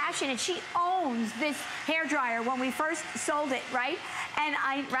passionate. She owns this hair dryer when we first sold it, right? And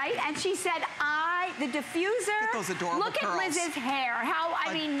and she said, the diffuser. Those adorable look at Liz's hair. How,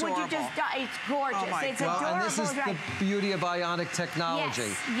 I mean, would you just, it's gorgeous. Oh my it's God. adorable. And this is the beauty of ionic technology.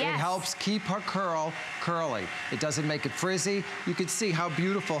 Yes, yes. It helps keep her curl curly. It doesn't make it frizzy. You can see how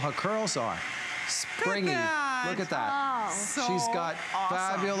beautiful her curls are. Springy. Look at that. Oh, so she's got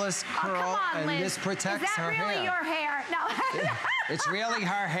fabulous curl, come on, and Liz. this protects her hair. Is that really your hair? No. It's really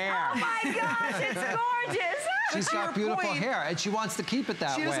her hair. Oh my gosh, it's gorgeous. She's got beautiful hair, and she wants to keep it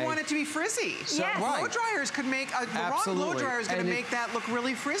that way. She doesn't want it to be frizzy. So, yes. Blow dryers could make, the wrong blow dryer is going to make that look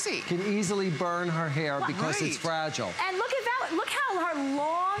really frizzy. Can easily burn her hair because it's fragile. And look at that, look how her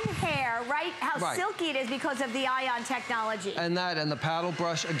long hair, how silky it is because of the ion technology. And the paddle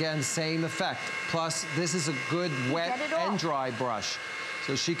brush, again, same effect. Plus, this is a good wet and dry brush.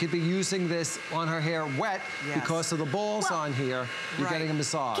 So she could be using this on her hair wet because of the balls on here. You're getting a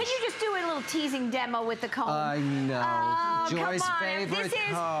massage. Can you just do a little teasing demo with the comb? I know. Joy's favorite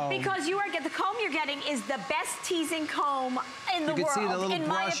comb. Because the comb you're getting is the best teasing comb in the world, You can see the little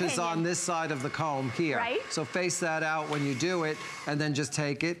brushes on this side of the comb here. Right. So face that out when you do it, and then just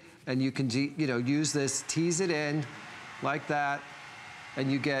take it, and you can use this, tease it in like that,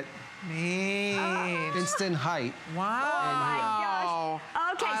 and you get instant height. Wow. Oh my gosh.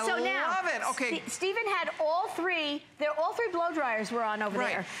 Okay, so now, love it. Okay. Stephen had all 3 blow dryers were on over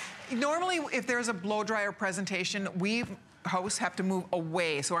there. Normally, if there's a blow dryer presentation, we hosts have to move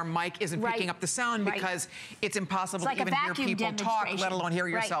away so our mic isn't picking up the sound because it's impossible to even hear people talk, let alone hear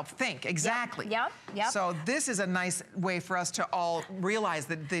yourself think. Exactly. Yep. So this is a nice way for us to all realize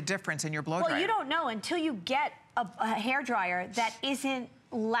the difference in your blow dryer. Well, you don't know until you get a hair dryer that isn't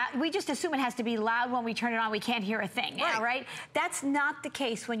loud. We just assume it has to be loud when we turn it on. We can't hear a thing, right? That's not the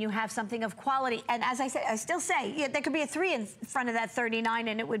case when you have something of quality. And as I said, I still say, yeah, there could be a 3 in front of that 39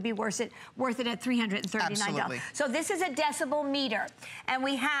 and it would be worth it at $339. Absolutely. So this is a decibel meter. And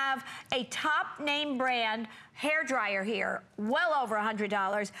we have a top name brand hair dryer here, well over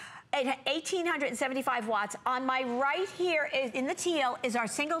 $100. 1,875 watts. On my right here in the teal is our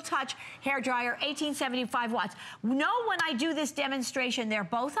single touch hair dryer, 1,875 watts. Know when I do this demonstration, they're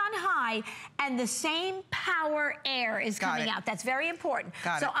both on high and the same power air is coming out. That's very important.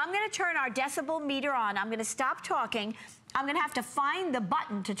 So I'm gonna turn our decibel meter on. I'm gonna stop talking. I'm gonna have to find the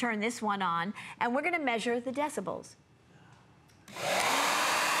button to turn this one on and we're gonna measure the decibels.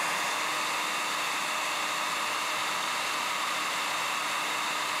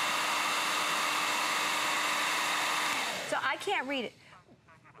 So I can't read it.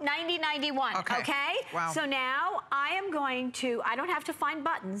 90, 91, okay? Wow. So now I am going to, I don't have to find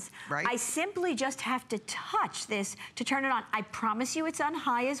buttons. Right. I simply just have to touch this to turn it on. I promise you it's on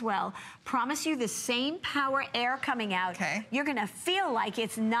high as well. Promise you the same power air coming out. Okay. You're gonna feel like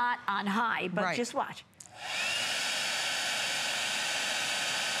it's not on high, but just watch.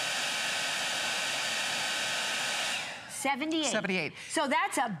 78. 78. So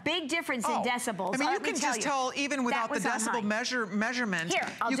that's a big difference in decibels. I mean, you can just tell, even without the decibel measurement, Here,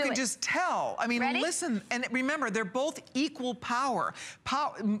 you can just tell. I mean, listen, and remember, they're both equal power.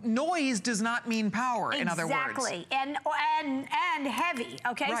 Noise does not mean power, in other words. Exactly, and heavy,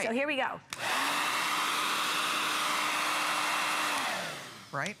 okay? So here we go.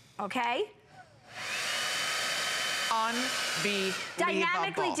 Right. Okay. Unbelievable.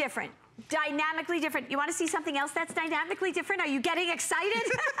 Dynamically different. Dynamically different. You want to see something else that's dynamically different? Are you getting excited?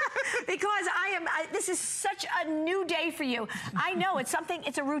 Because this is such a new day for you. I know it's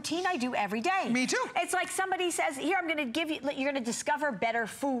a routine I do every day. Me too. It's like somebody says, here, I'm going to give you, you're going to discover better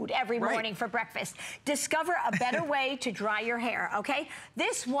food every morning for breakfast. Discover a better way to dry your hair, okay?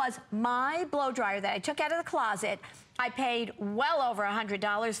 This was my blow dryer that I took out of the closet. I paid well over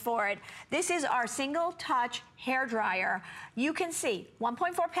 $100 for it. This is our single touch hair dryer. You can see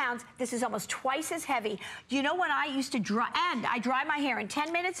 1.4 pounds. This is almost twice as heavy. You know when I used to dry, and I dry my hair in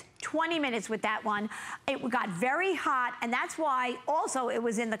 10 minutes, 20 minutes with that one. It got very hot, and that's why also it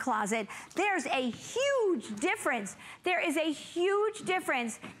was in the closet. There's a huge difference. There is a huge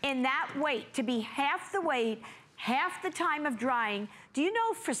difference in that weight to be half the weight, half the time of drying. Do you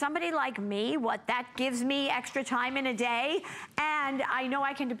know for somebody like me what that gives me extra time in a day? And I know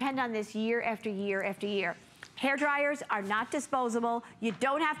I can depend on this year after year after year. Hair dryers are not disposable. You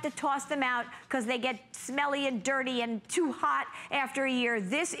don't have to toss them out because they get smelly and dirty and too hot after a year.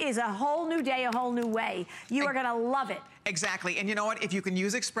 This is a whole new day, a whole new way. You are gonna love it. Exactly, and you know what? If you can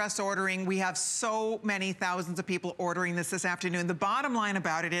use express ordering, we have so many thousands of people ordering this afternoon. The bottom line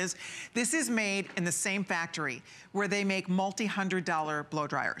about it is, this is made in the same factory where they make multi-$100 blow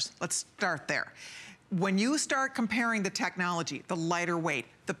dryers. Let's start there. When you start comparing the technology, the lighter weight,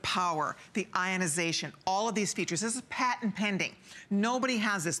 the power, the ionization, all of these features, this is patent pending. Nobody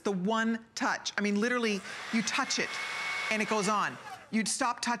has this, the one touch. I mean, literally, you touch it and it goes on. You'd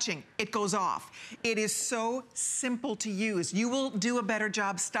stop touching, it goes off. It is so simple to use. You will do a better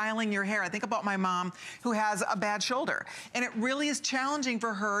job styling your hair. I think about my mom who has a bad shoulder, and it really is challenging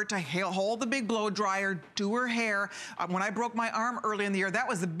for her to hold the big blow dryer, do her hair. When I broke my arm early in the year, that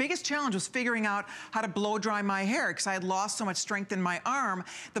was the biggest challenge, was figuring out how to blow dry my hair because I had lost so much strength in my arm.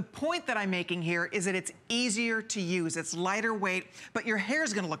 The point that I'm making here is that it's easier to use. It's lighter weight, but your hair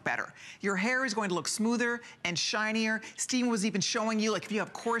is gonna look better. Your hair is going to look smoother and shinier. Steve was even showing you, like if you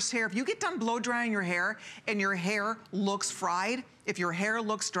have coarse hair, if you get done blow drying your hair and your hair looks fried, if your hair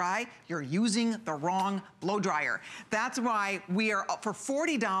looks dry, you're using the wrong blow dryer. That's why we are up for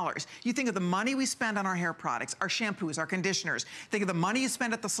 $40. You think of the money we spend on our hair products, our shampoos, our conditioners. Think of the money you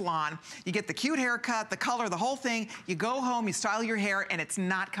spend at the salon. You get the cute haircut, the color, the whole thing. You go home, you style your hair, and it's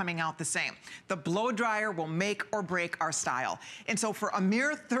not coming out the same. The blow dryer will make or break our style. And so for a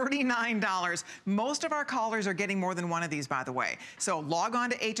mere $39, most of our callers are getting more than one of these, by the way. So log on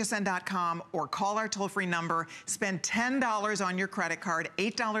to hsn.com or call our toll-free number. Spend $10 on your credit card,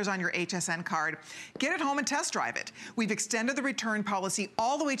 $8 on your HSN card. Get it home and test drive it. We've extended the return policy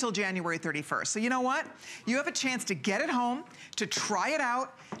all the way till January 31st. So you know what? You have a chance to get it home, to try it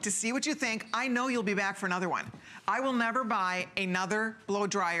out, to see what you think. I know you'll be back for another one. I will never buy another blow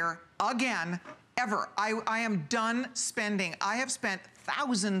dryer again, ever. I am done spending. I have spent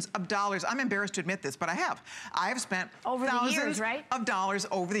thousands of dollars. I'm embarrassed to admit this, but I have. I have spent thousands of dollars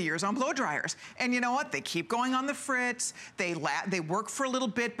over the years on blow dryers. And you know what? They keep going on the fritz. They work for a little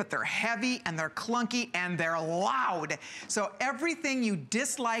bit, but they're heavy and they're clunky and they're loud. So everything you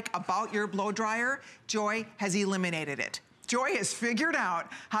dislike about your blow dryer, Joy has eliminated it. Joy has figured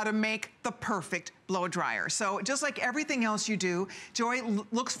out how to make the perfect blow dryer. So just like everything else you do, Joy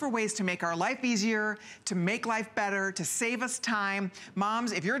looks for ways to make our life easier, to make life better, to save us time.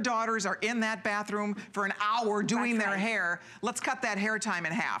 Moms, if your daughters are in that bathroom for an hour doing their hair, let's cut that hair time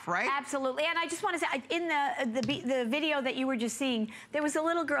in half, right? Absolutely. And I just want to say, in the video that you were just seeing, there was a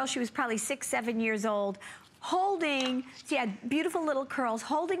little girl, she was probably 6, 7 years old, holding, she had beautiful little curls,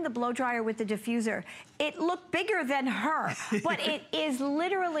 holding the blow dryer with the diffuser. It looked bigger than her, but it is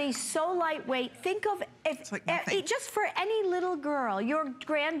literally so lightweight. Think of just for any little girl, your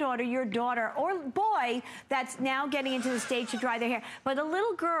granddaughter, your daughter, or boy that's now getting into the stage to dry their hair, but a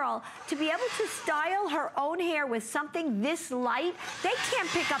little girl, to be able to style her own hair with something this light, they can't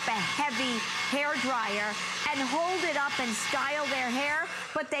pick up a heavy hair dryer and hold it up and style their hair,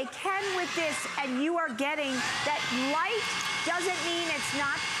 but they can with this, and you are getting that light doesn't mean it's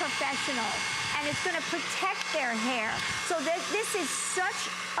not professional. And it's going to protect their hair. So this is such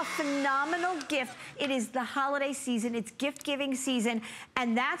a phenomenal gift. It is the holiday season. It's gift-giving season.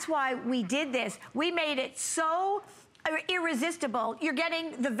 And that's why we did this. We made it so irresistible. You're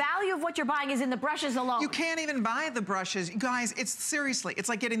getting the value of what you're buying is in the brushes alone. You can't even buy the brushes. You guys, it's seriously, it's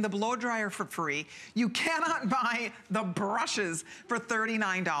like getting the blow dryer for free. You cannot buy the brushes for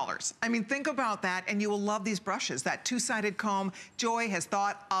 $39. I mean, think about that, and you will love these brushes. That two-sided comb, Joy has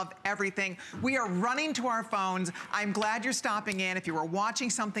thought of everything. We are running to our phones. I'm glad you're stopping in. If you were watching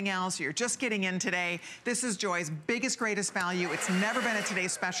something else, or you're just getting in today, this is Joy's biggest, greatest value. It's never been a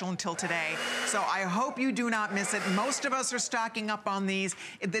Today's Special until today. So I hope you do not miss it. Most of us are stocking up on these.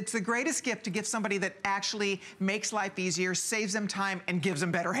 It's the greatest gift to give somebody that actually makes life easier, saves them time, and gives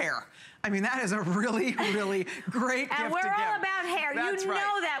them better hair. I mean, that is a really, really great gift to give. And we're all about hair. That's you know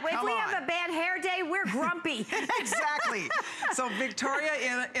right. that. If we have a bad hair day, we're grumpy. Exactly. So Victoria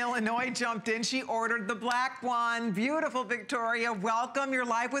in Illinois jumped in. She ordered the black one. Beautiful, Victoria. Welcome. You're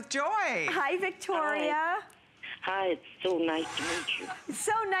live with Joy. Hi, Victoria. Hi. Hi, it's so nice to meet you.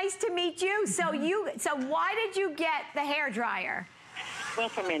 So nice to meet you. So why did you get the hair dryer? Well,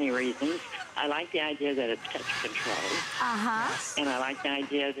 for many reasons. I like the idea that it's touch control. Uh-huh. And I like the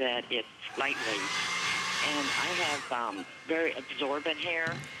idea that it's lightweight. And I have very absorbent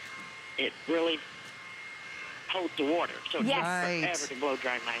hair. It really holds the water. So it takes forever to blow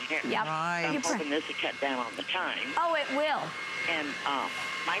dry my hair. Yep. Right. I'm hoping this will cut down on the time. Oh, it will. And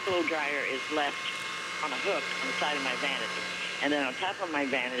my blow dryer is left on a hook on the side of my vanity. And then on top of my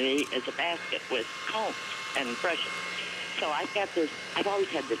vanity is a basket with combs and brushes. So I've got this, I've always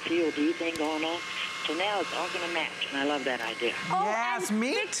had the COD thing going on. So now it's all going to match, and I love that idea. Oh, yes,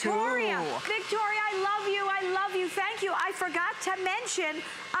 me Victoria, too. Victoria, I love you. I love you. Thank you. I forgot to mention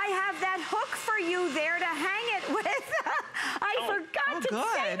I have that hook for you there to hang it with. I forgot to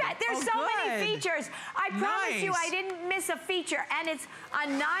say that. There's so many features. I promise you I didn't miss a feature. And it's a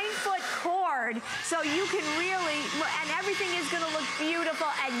 9-foot cord, so you can really, and everything is going to look beautiful.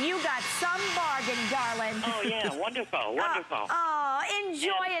 And you got some bargain, darling. Oh, yeah. Wonderful. Wonderful. Oh,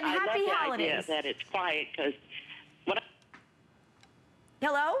 enjoy and happy holidays. I love the idea that it's quiet because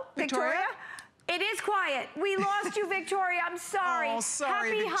Hello, Victoria? It is quiet. We lost you, Victoria. I'm sorry. Oh, sorry,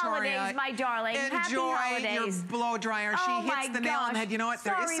 Happy Victoria. holidays, my darling. Happy holidays. Enjoy your blow dryer. Oh, She hits the nail on the head. You know what?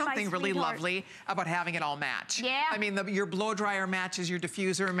 There is something really sweetheart. lovely about having it all match. Yeah. I mean, your blow dryer matches, your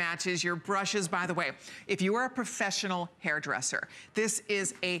diffuser matches, your brushes. By the way, if you are a professional hairdresser, this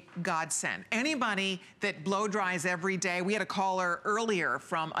is a godsend. Anybody that blow dries every day, we had a caller earlier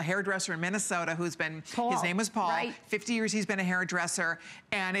from a hairdresser in Minnesota who's been, his name was Paul. Right. 50 years he's been a hairdresser,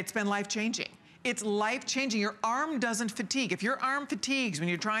 and it's been life-changing. It's life-changing. Your arm doesn't fatigue. If your arm fatigues when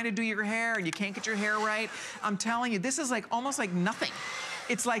you're trying to do your hair and you can't get your hair right, I'm telling you, this is like almost like nothing.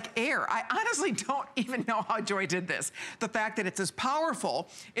 It's like air. I honestly don't even know how Joy did this. The fact that it's as powerful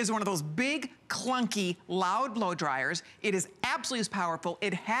is one of those big, clunky, loud blow dryers. It is absolutely as powerful.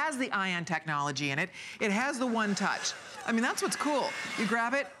 It has the ion technology in it. It has the one touch. I mean, that's what's cool. You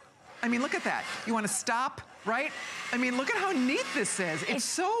grab it, I mean, look at that. You want to stop, right? I mean, look at how neat this is. It's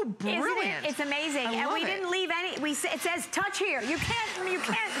so brilliant. It's amazing. And we didn't leave any, it says touch here. You can't,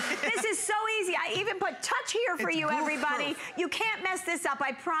 this is so easy. I even put touch here for you, everybody. You can't mess this up,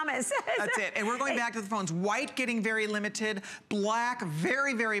 I promise. That's it. And we're going back to the phones. White getting very limited. Black,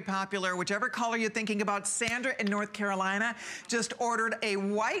 very, very popular. Whichever color you're thinking about. Sandra in North Carolina just ordered a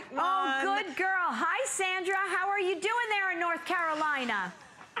white one. Oh, good girl. Hi, Sandra. How are you doing there in North Carolina?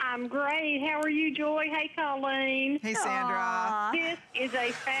 I'm great. How are you, Joy? Hey, Colleen. Hey, Sandra. Aww. This is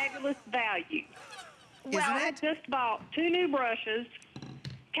a fabulous value. Well, I just bought 2 new brushes,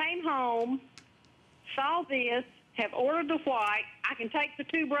 came home, saw this, have ordered the white. I can take the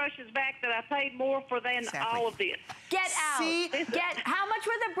 2 brushes back that I paid more for than all of this. Get out. How much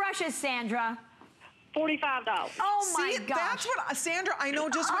were the brushes, Sandra? $45. Oh my gosh. That's what, Sandra, I know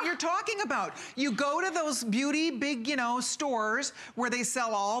just what you're talking about. You go to those beauty big, you know, stores where they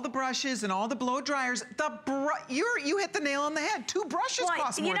sell all the brushes and all the blow dryers. You hit the nail on the head. 2 brushes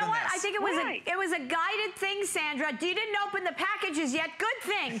cost more than this. You know what? I think it was a guided thing, Sandra. You didn't open the packages yet. Good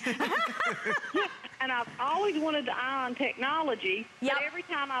thing. And I've always wanted the ion technology, but every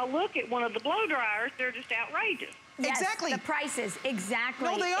time I look at one of the blow dryers, they're just outrageous. Yes, exactly. The prices, exactly.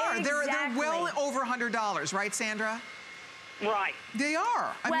 No, they are. Exactly. They're well over $100, right, Sandra? Right. They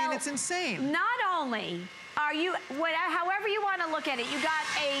are. I mean, it's insane. Not only are you, however you want to look at it, you got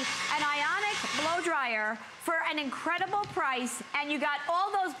an ionic blow dryer for an incredible price, and you got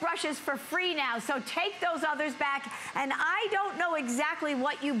all those brushes for free now. So take those others back. And I don't know exactly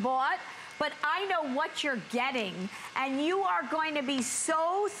what you bought, but I know what you're getting, and you are going to be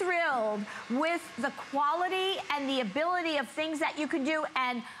so thrilled with the quality and the ability of things that you can do.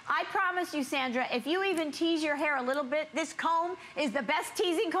 And I promise you, Sandra, if you even tease your hair a little bit, this comb is the best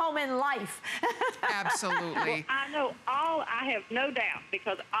teasing comb in life. Absolutely. Well, I know I have no doubt,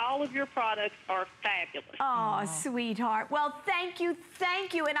 because all of your products are fabulous. Oh, sweetheart. Well, thank you,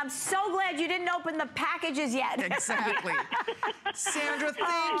 and I'm so glad you didn't open the packages yet. Exactly. Sandra,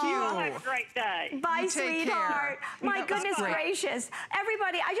 thank you. Have a great day. Bye, sweetheart. My goodness gracious.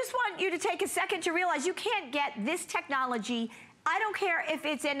 Everybody, I just want you to take a second to realize you can't get this technology. I don't care if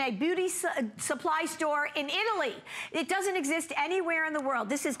it's in a beauty supply store in Italy. It doesn't exist anywhere in the world.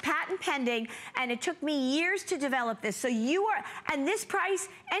 This is patent pending, and it took me years to develop this. So and this price,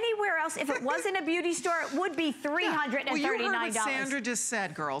 anywhere else, if it wasn't a beauty store, it would be $339. Well, you heard what Sandra just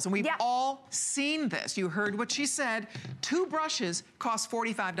said, girls, and we've all seen this. You heard what she said. 2 brushes cost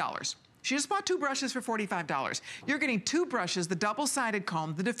 $45. She just bought 2 brushes for $45. You're getting 2 brushes, the double-sided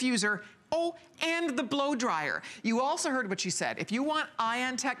comb, the diffuser, and the blow dryer. You also heard what she said. If you want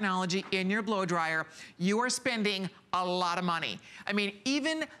ion technology in your blow dryer, you are spending a lot of money. I mean,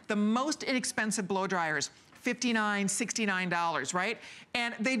 even the most inexpensive blow dryers, $59, $69, right?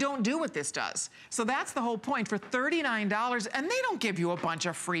 And they don't do what this does. So that's the whole point. For $39, and they don't give you a bunch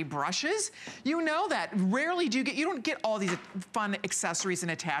of free brushes. You know that. Rarely do you don't get all these fun accessories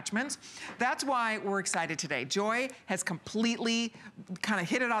and attachments. That's why we're excited today. Joy has completely kind of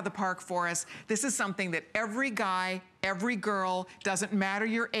hit it out of the park for us. This is something that every guy, every girl, doesn't matter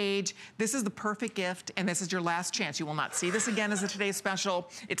your age, this is the perfect gift, and this is your last chance. You will not see this again as a Today's Special.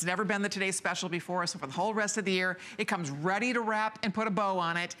 It's never been the Today's Special before, so for the whole rest of the year, it comes ready to wrap and put a bow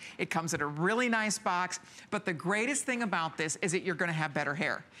on it. It comes in a really nice box, but the greatest thing about this is that you're gonna have better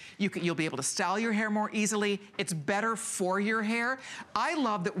hair. You'll be able to style your hair more easily. It's better for your hair. I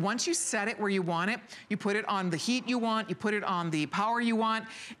love that once you set it where you want it, you put it on the heat you want, you put it on the power you want,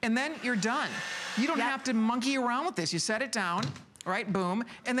 and then you're done. You don't have to monkey around with this. You set it down, right, boom,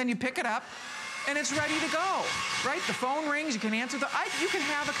 and then you pick it up, and it's ready to go, right? The phone rings, you can answer you can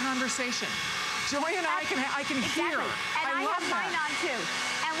have a conversation. Joy and I can hear. And I have mine on too.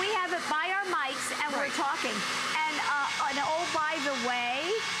 And we have it by our mics, and we're talking. And oh, by the way,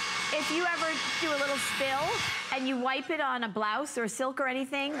 if you ever do a little spill and you wipe it on a blouse or silk or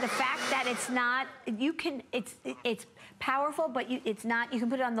anything, the fact that it's not, it's powerful, but it's not, you can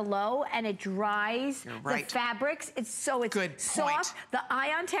put it on the low and it dries the fabrics. It's soft. The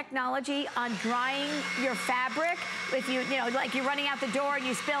ion technology on drying your fabric, if you know, like you're running out the door and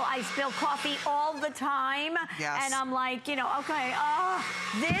I spill coffee all the time. Yes. And I'm like, you know, okay,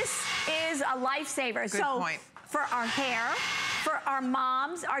 this is a lifesaver. Good point. For our hair, for our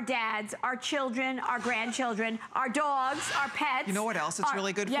moms, our dads, our children, our grandchildren, our dogs, our pets. You know what else it's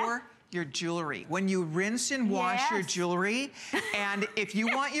really good for? Your jewelry. When you rinse and wash your jewelry, and if you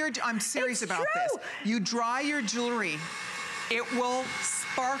want I'm serious about this, you dry your jewelry, it will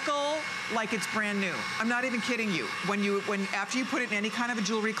sparkle like it's brand new. I'm not even kidding you. After you put it in any kind of a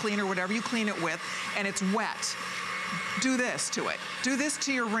jewelry cleaner, whatever you clean it with, and it's wet, do this to it. Do this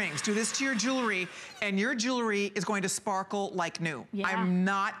to your rings. Do this to your jewelry, and your jewelry is going to sparkle like new. Yeah. I'm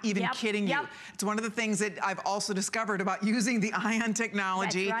not even kidding you. It's one of the things that I've also discovered about using the ion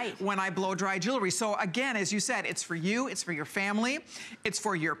technology when I blow dry jewelry. So again, as you said, it's for you, it's for your family, it's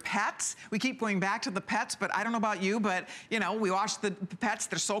for your pets. We keep going back to the pets, but I don't know about you, but you know, we wash the pets,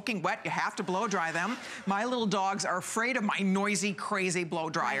 they're soaking wet, you have to blow dry them. My little dogs are afraid of my noisy, crazy blow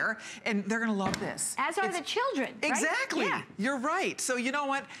dryer, and they're gonna love this. As are the children, right? Exactly. Yeah. You're right. So you know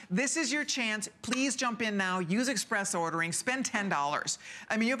what? This is your chance. Please jump in now. Use express ordering. Spend $10.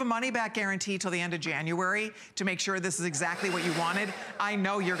 I mean, you have a money-back guarantee till the end of January to make sure this is exactly what you wanted. I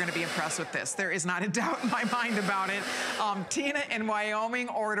know you're going to be impressed with this. There is not a doubt in my mind about it. Tina in Wyoming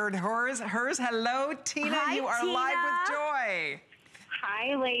ordered hers. Hello, Tina. Hi, you are Tina. live with Joy.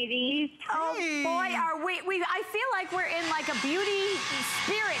 Hi, ladies. Oh, boy, are we I feel like we're in like a beauty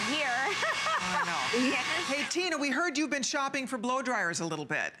spirit here. I know. Yes. Hey, Tina, we heard you've been shopping for blow dryers a little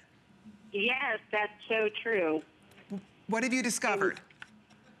bit. Yes, that's so true. What have you discovered?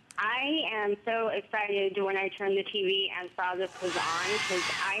 I am so excited when I turned the TV and saw this was on because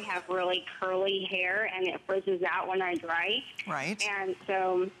I have really curly hair and it frizzes out when I dry. Right. And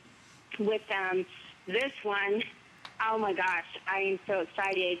so with this one, oh my gosh, I am so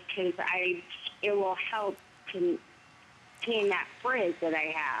excited because it will help to tame that frizz that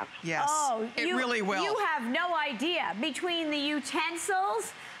I have. Yes, it really will. You have no idea. Between the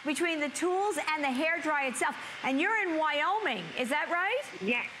utensils, between the tools, and the hairdryer itself. And you're in Wyoming, is that right?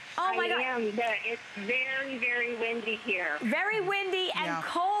 Yes. Oh my God. I am. It's very, very windy here. Very windy and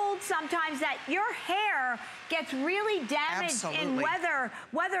cold sometimes, that your hair gets really damaged in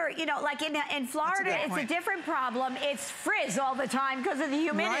weather, you know, like in Florida, it's a different problem. It's frizz all the time because of the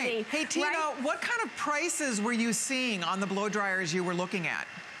humidity. Right. Hey, Tina, what kind of prices were you seeing on the blow dryers you were looking at?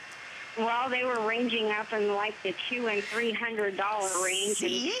 Well, they were ranging up in like the $200 and $300 range.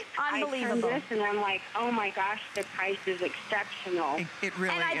 See? And Unbelievable. I turned this and I'm like, oh my gosh, the price is exceptional. It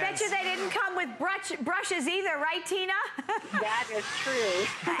really is. And I bet you they didn't come with brushes either, right, Tina? That is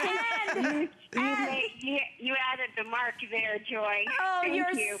true. You added the mark there, Joy. Oh, Thank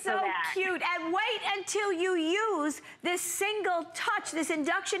you're you so for that. cute. And wait until you use this single touch, this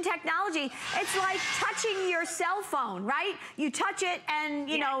induction technology. It's like touching your cell phone, right? You touch it and,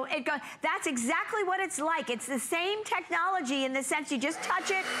 you know, it goes. That's exactly what it's like. It's the same technology in the sense you just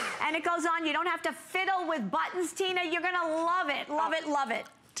touch it and it goes on. You don't have to fiddle with buttons, Tina. You're going to love it, love it, love it.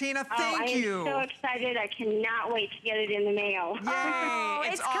 Tina, thank you. I am so excited. I cannot wait to get it in the mail. Yay, Oh,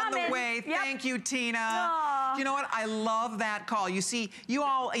 it's on coming. the way. Yep. Thank you, Tina. Aw. You know what? I love that call. You see, you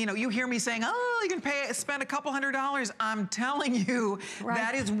all, you know, you hear me saying, oh, you can spend a couple $100s. I'm telling you,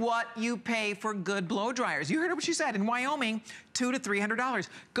 that is what you pay for good blow dryers. You heard what she said. In Wyoming, $200 to $300.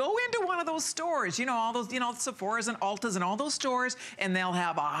 Go into one of those stores, you know, all those, you know, Sephora's and Ulta's and all those stores, and they'll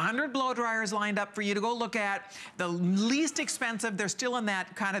have 100 blow dryers lined up for you to go look at. The least expensive, they're still in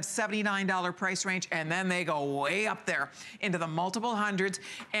that kind of $79 price range, and then they go way up there into the multiple hundreds.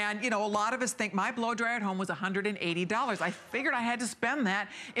 And, you know, a lot of us think my blow dryer at home was $180. I figured I had to spend that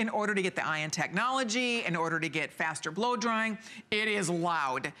in order to get the ion technology, in order to get faster blow drying. It is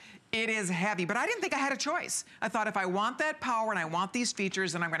loud. It is heavy, but I didn't think I had a choice. I thought if I want that power and I want these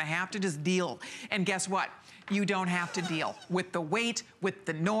features, then I'm gonna have to just deal. And guess what? You don't have to deal with the weight, with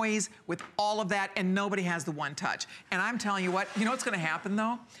the noise, with all of that, and nobody has the one touch. And I'm telling you what, you know what's gonna happen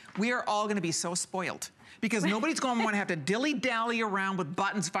though? We are all gonna be so spoiled, because nobody's going to want to have to dilly-dally around with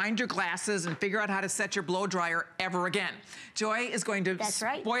buttons, find your glasses, and figure out how to set your blow dryer ever again. Joy is going to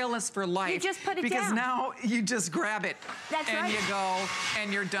spoil us for life. You just put it because down. Now you just grab it. That's and right. you go,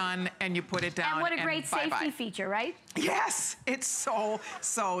 and you're done, and you put it down. And what a great bye-bye. safety feature, right? Yes, it's so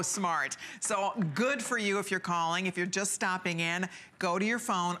smart. So good for you if you're calling. If you're just stopping in, go to your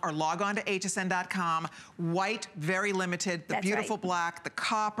phone or log on to hsn.com. White, very limited. The beautiful black, the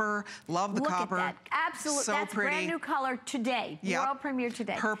copper. Love the copper. Look at that. Absolutely. So That's pretty. brand new color today. Yep. World premiere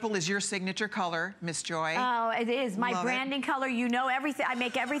today. Purple is your signature color, Miss Joy. Oh, it is. My Love branding color. You know everything. I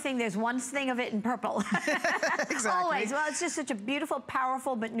make everything. There's one thing of it in purple. Exactly. Always. Well, it's just such a beautiful,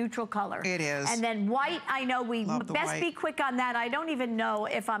 powerful, but neutral color. It is. And then white, I know we best be quick on that. I don't even know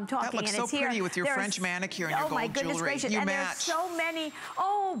if I'm talking. That looks and so it's here. pretty with your There's, French manicure and your gold my goodness jewelry. gracious. You and match. There's so many.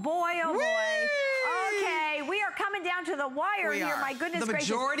 Oh boy, oh boy. Okay, we are coming down to the wire here. My goodness gracious.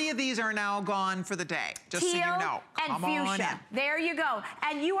 The majority of these are now gone for the day, just so you know. And fuchsia. There you go.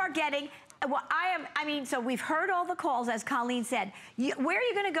 And you are getting, well, I mean, so we've heard all the calls, as Colleen said. Where are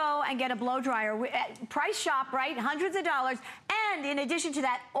you going to go and get a blow dryer? Price shop, right? Hundreds of dollars. And in addition to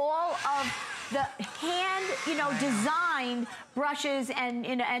that, all of the hand, you know, designed brushes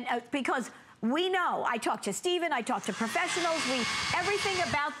and because We know. I talked to Steven, I talked to professionals, everything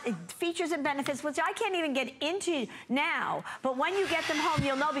about features and benefits, which I can't even get into now, but when you get them home,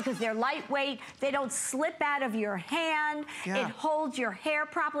 you'll know because they're lightweight, they don't slip out of your hand, it holds your hair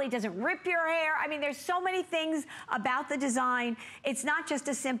properly, it doesn't rip your hair. I mean, there's so many things about the design. It's not just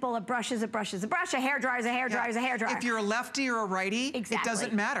as simple, a brush is a brush is a brush, a hairdryer is a hairdryer is a hairdryer. If you're a lefty or a righty, it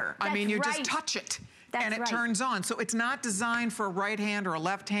doesn't matter. I mean, you just touch it. And it turns on. So it's not designed for a right hand or a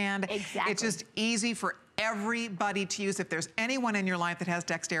left hand. Exactly. It's just easy for everybody to use. If there's anyone in your life that has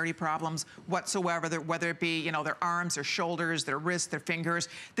dexterity problems whatsoever, whether it be, you know, their arms, their shoulders, their wrists, their fingers,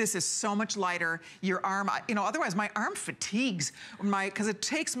 this is so much lighter. Your arm, you know, otherwise my arm fatigues because it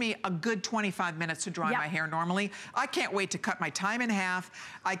takes me a good 25 minutes to dry my hair normally. I can't wait to cut my time in half.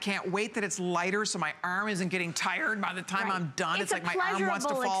 I can't wait that it's lighter so my arm isn't getting tired by the time I'm done. It's like my arm wants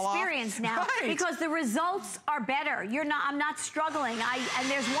to fall off. It's a pleasurable experience now because the results are better. I'm not struggling. I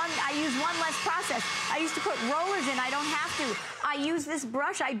use one less process. I used to put rollers in. I don't have to. I use this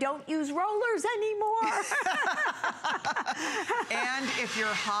brush. I don't use rollers anymore. And if you're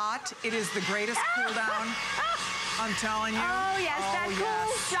hot, it is the greatest cool down. I'm telling you. Oh, yes, that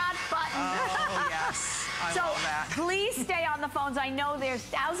cool shot button. Oh, yes. I love that. Please stay on the phones. I know there's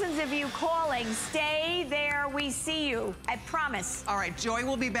thousands of you calling. Stay there. We see you. I promise. All right. Joy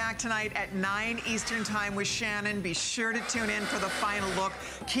will be back tonight at 9 Eastern Time with Shannon. Be sure to tune in for the final look.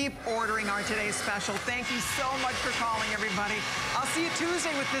 Keep ordering our today's special. Thank you so much for calling, everybody. I'll see you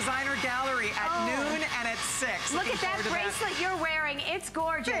Tuesday with Designer Gallery at noon and at 6. Look at that bracelet you're wearing. It's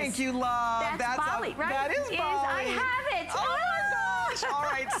gorgeous. Thank you, love. That's Bali, right? That is Bali. I have it. Oh, my gosh. All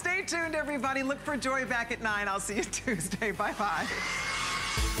right. Stay tuned, everybody. Look for Joy back at 9. I'll see you Tuesday. Bye-bye.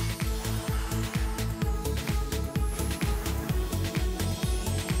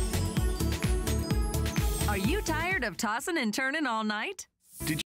 Are you tired of tossing and turning all night?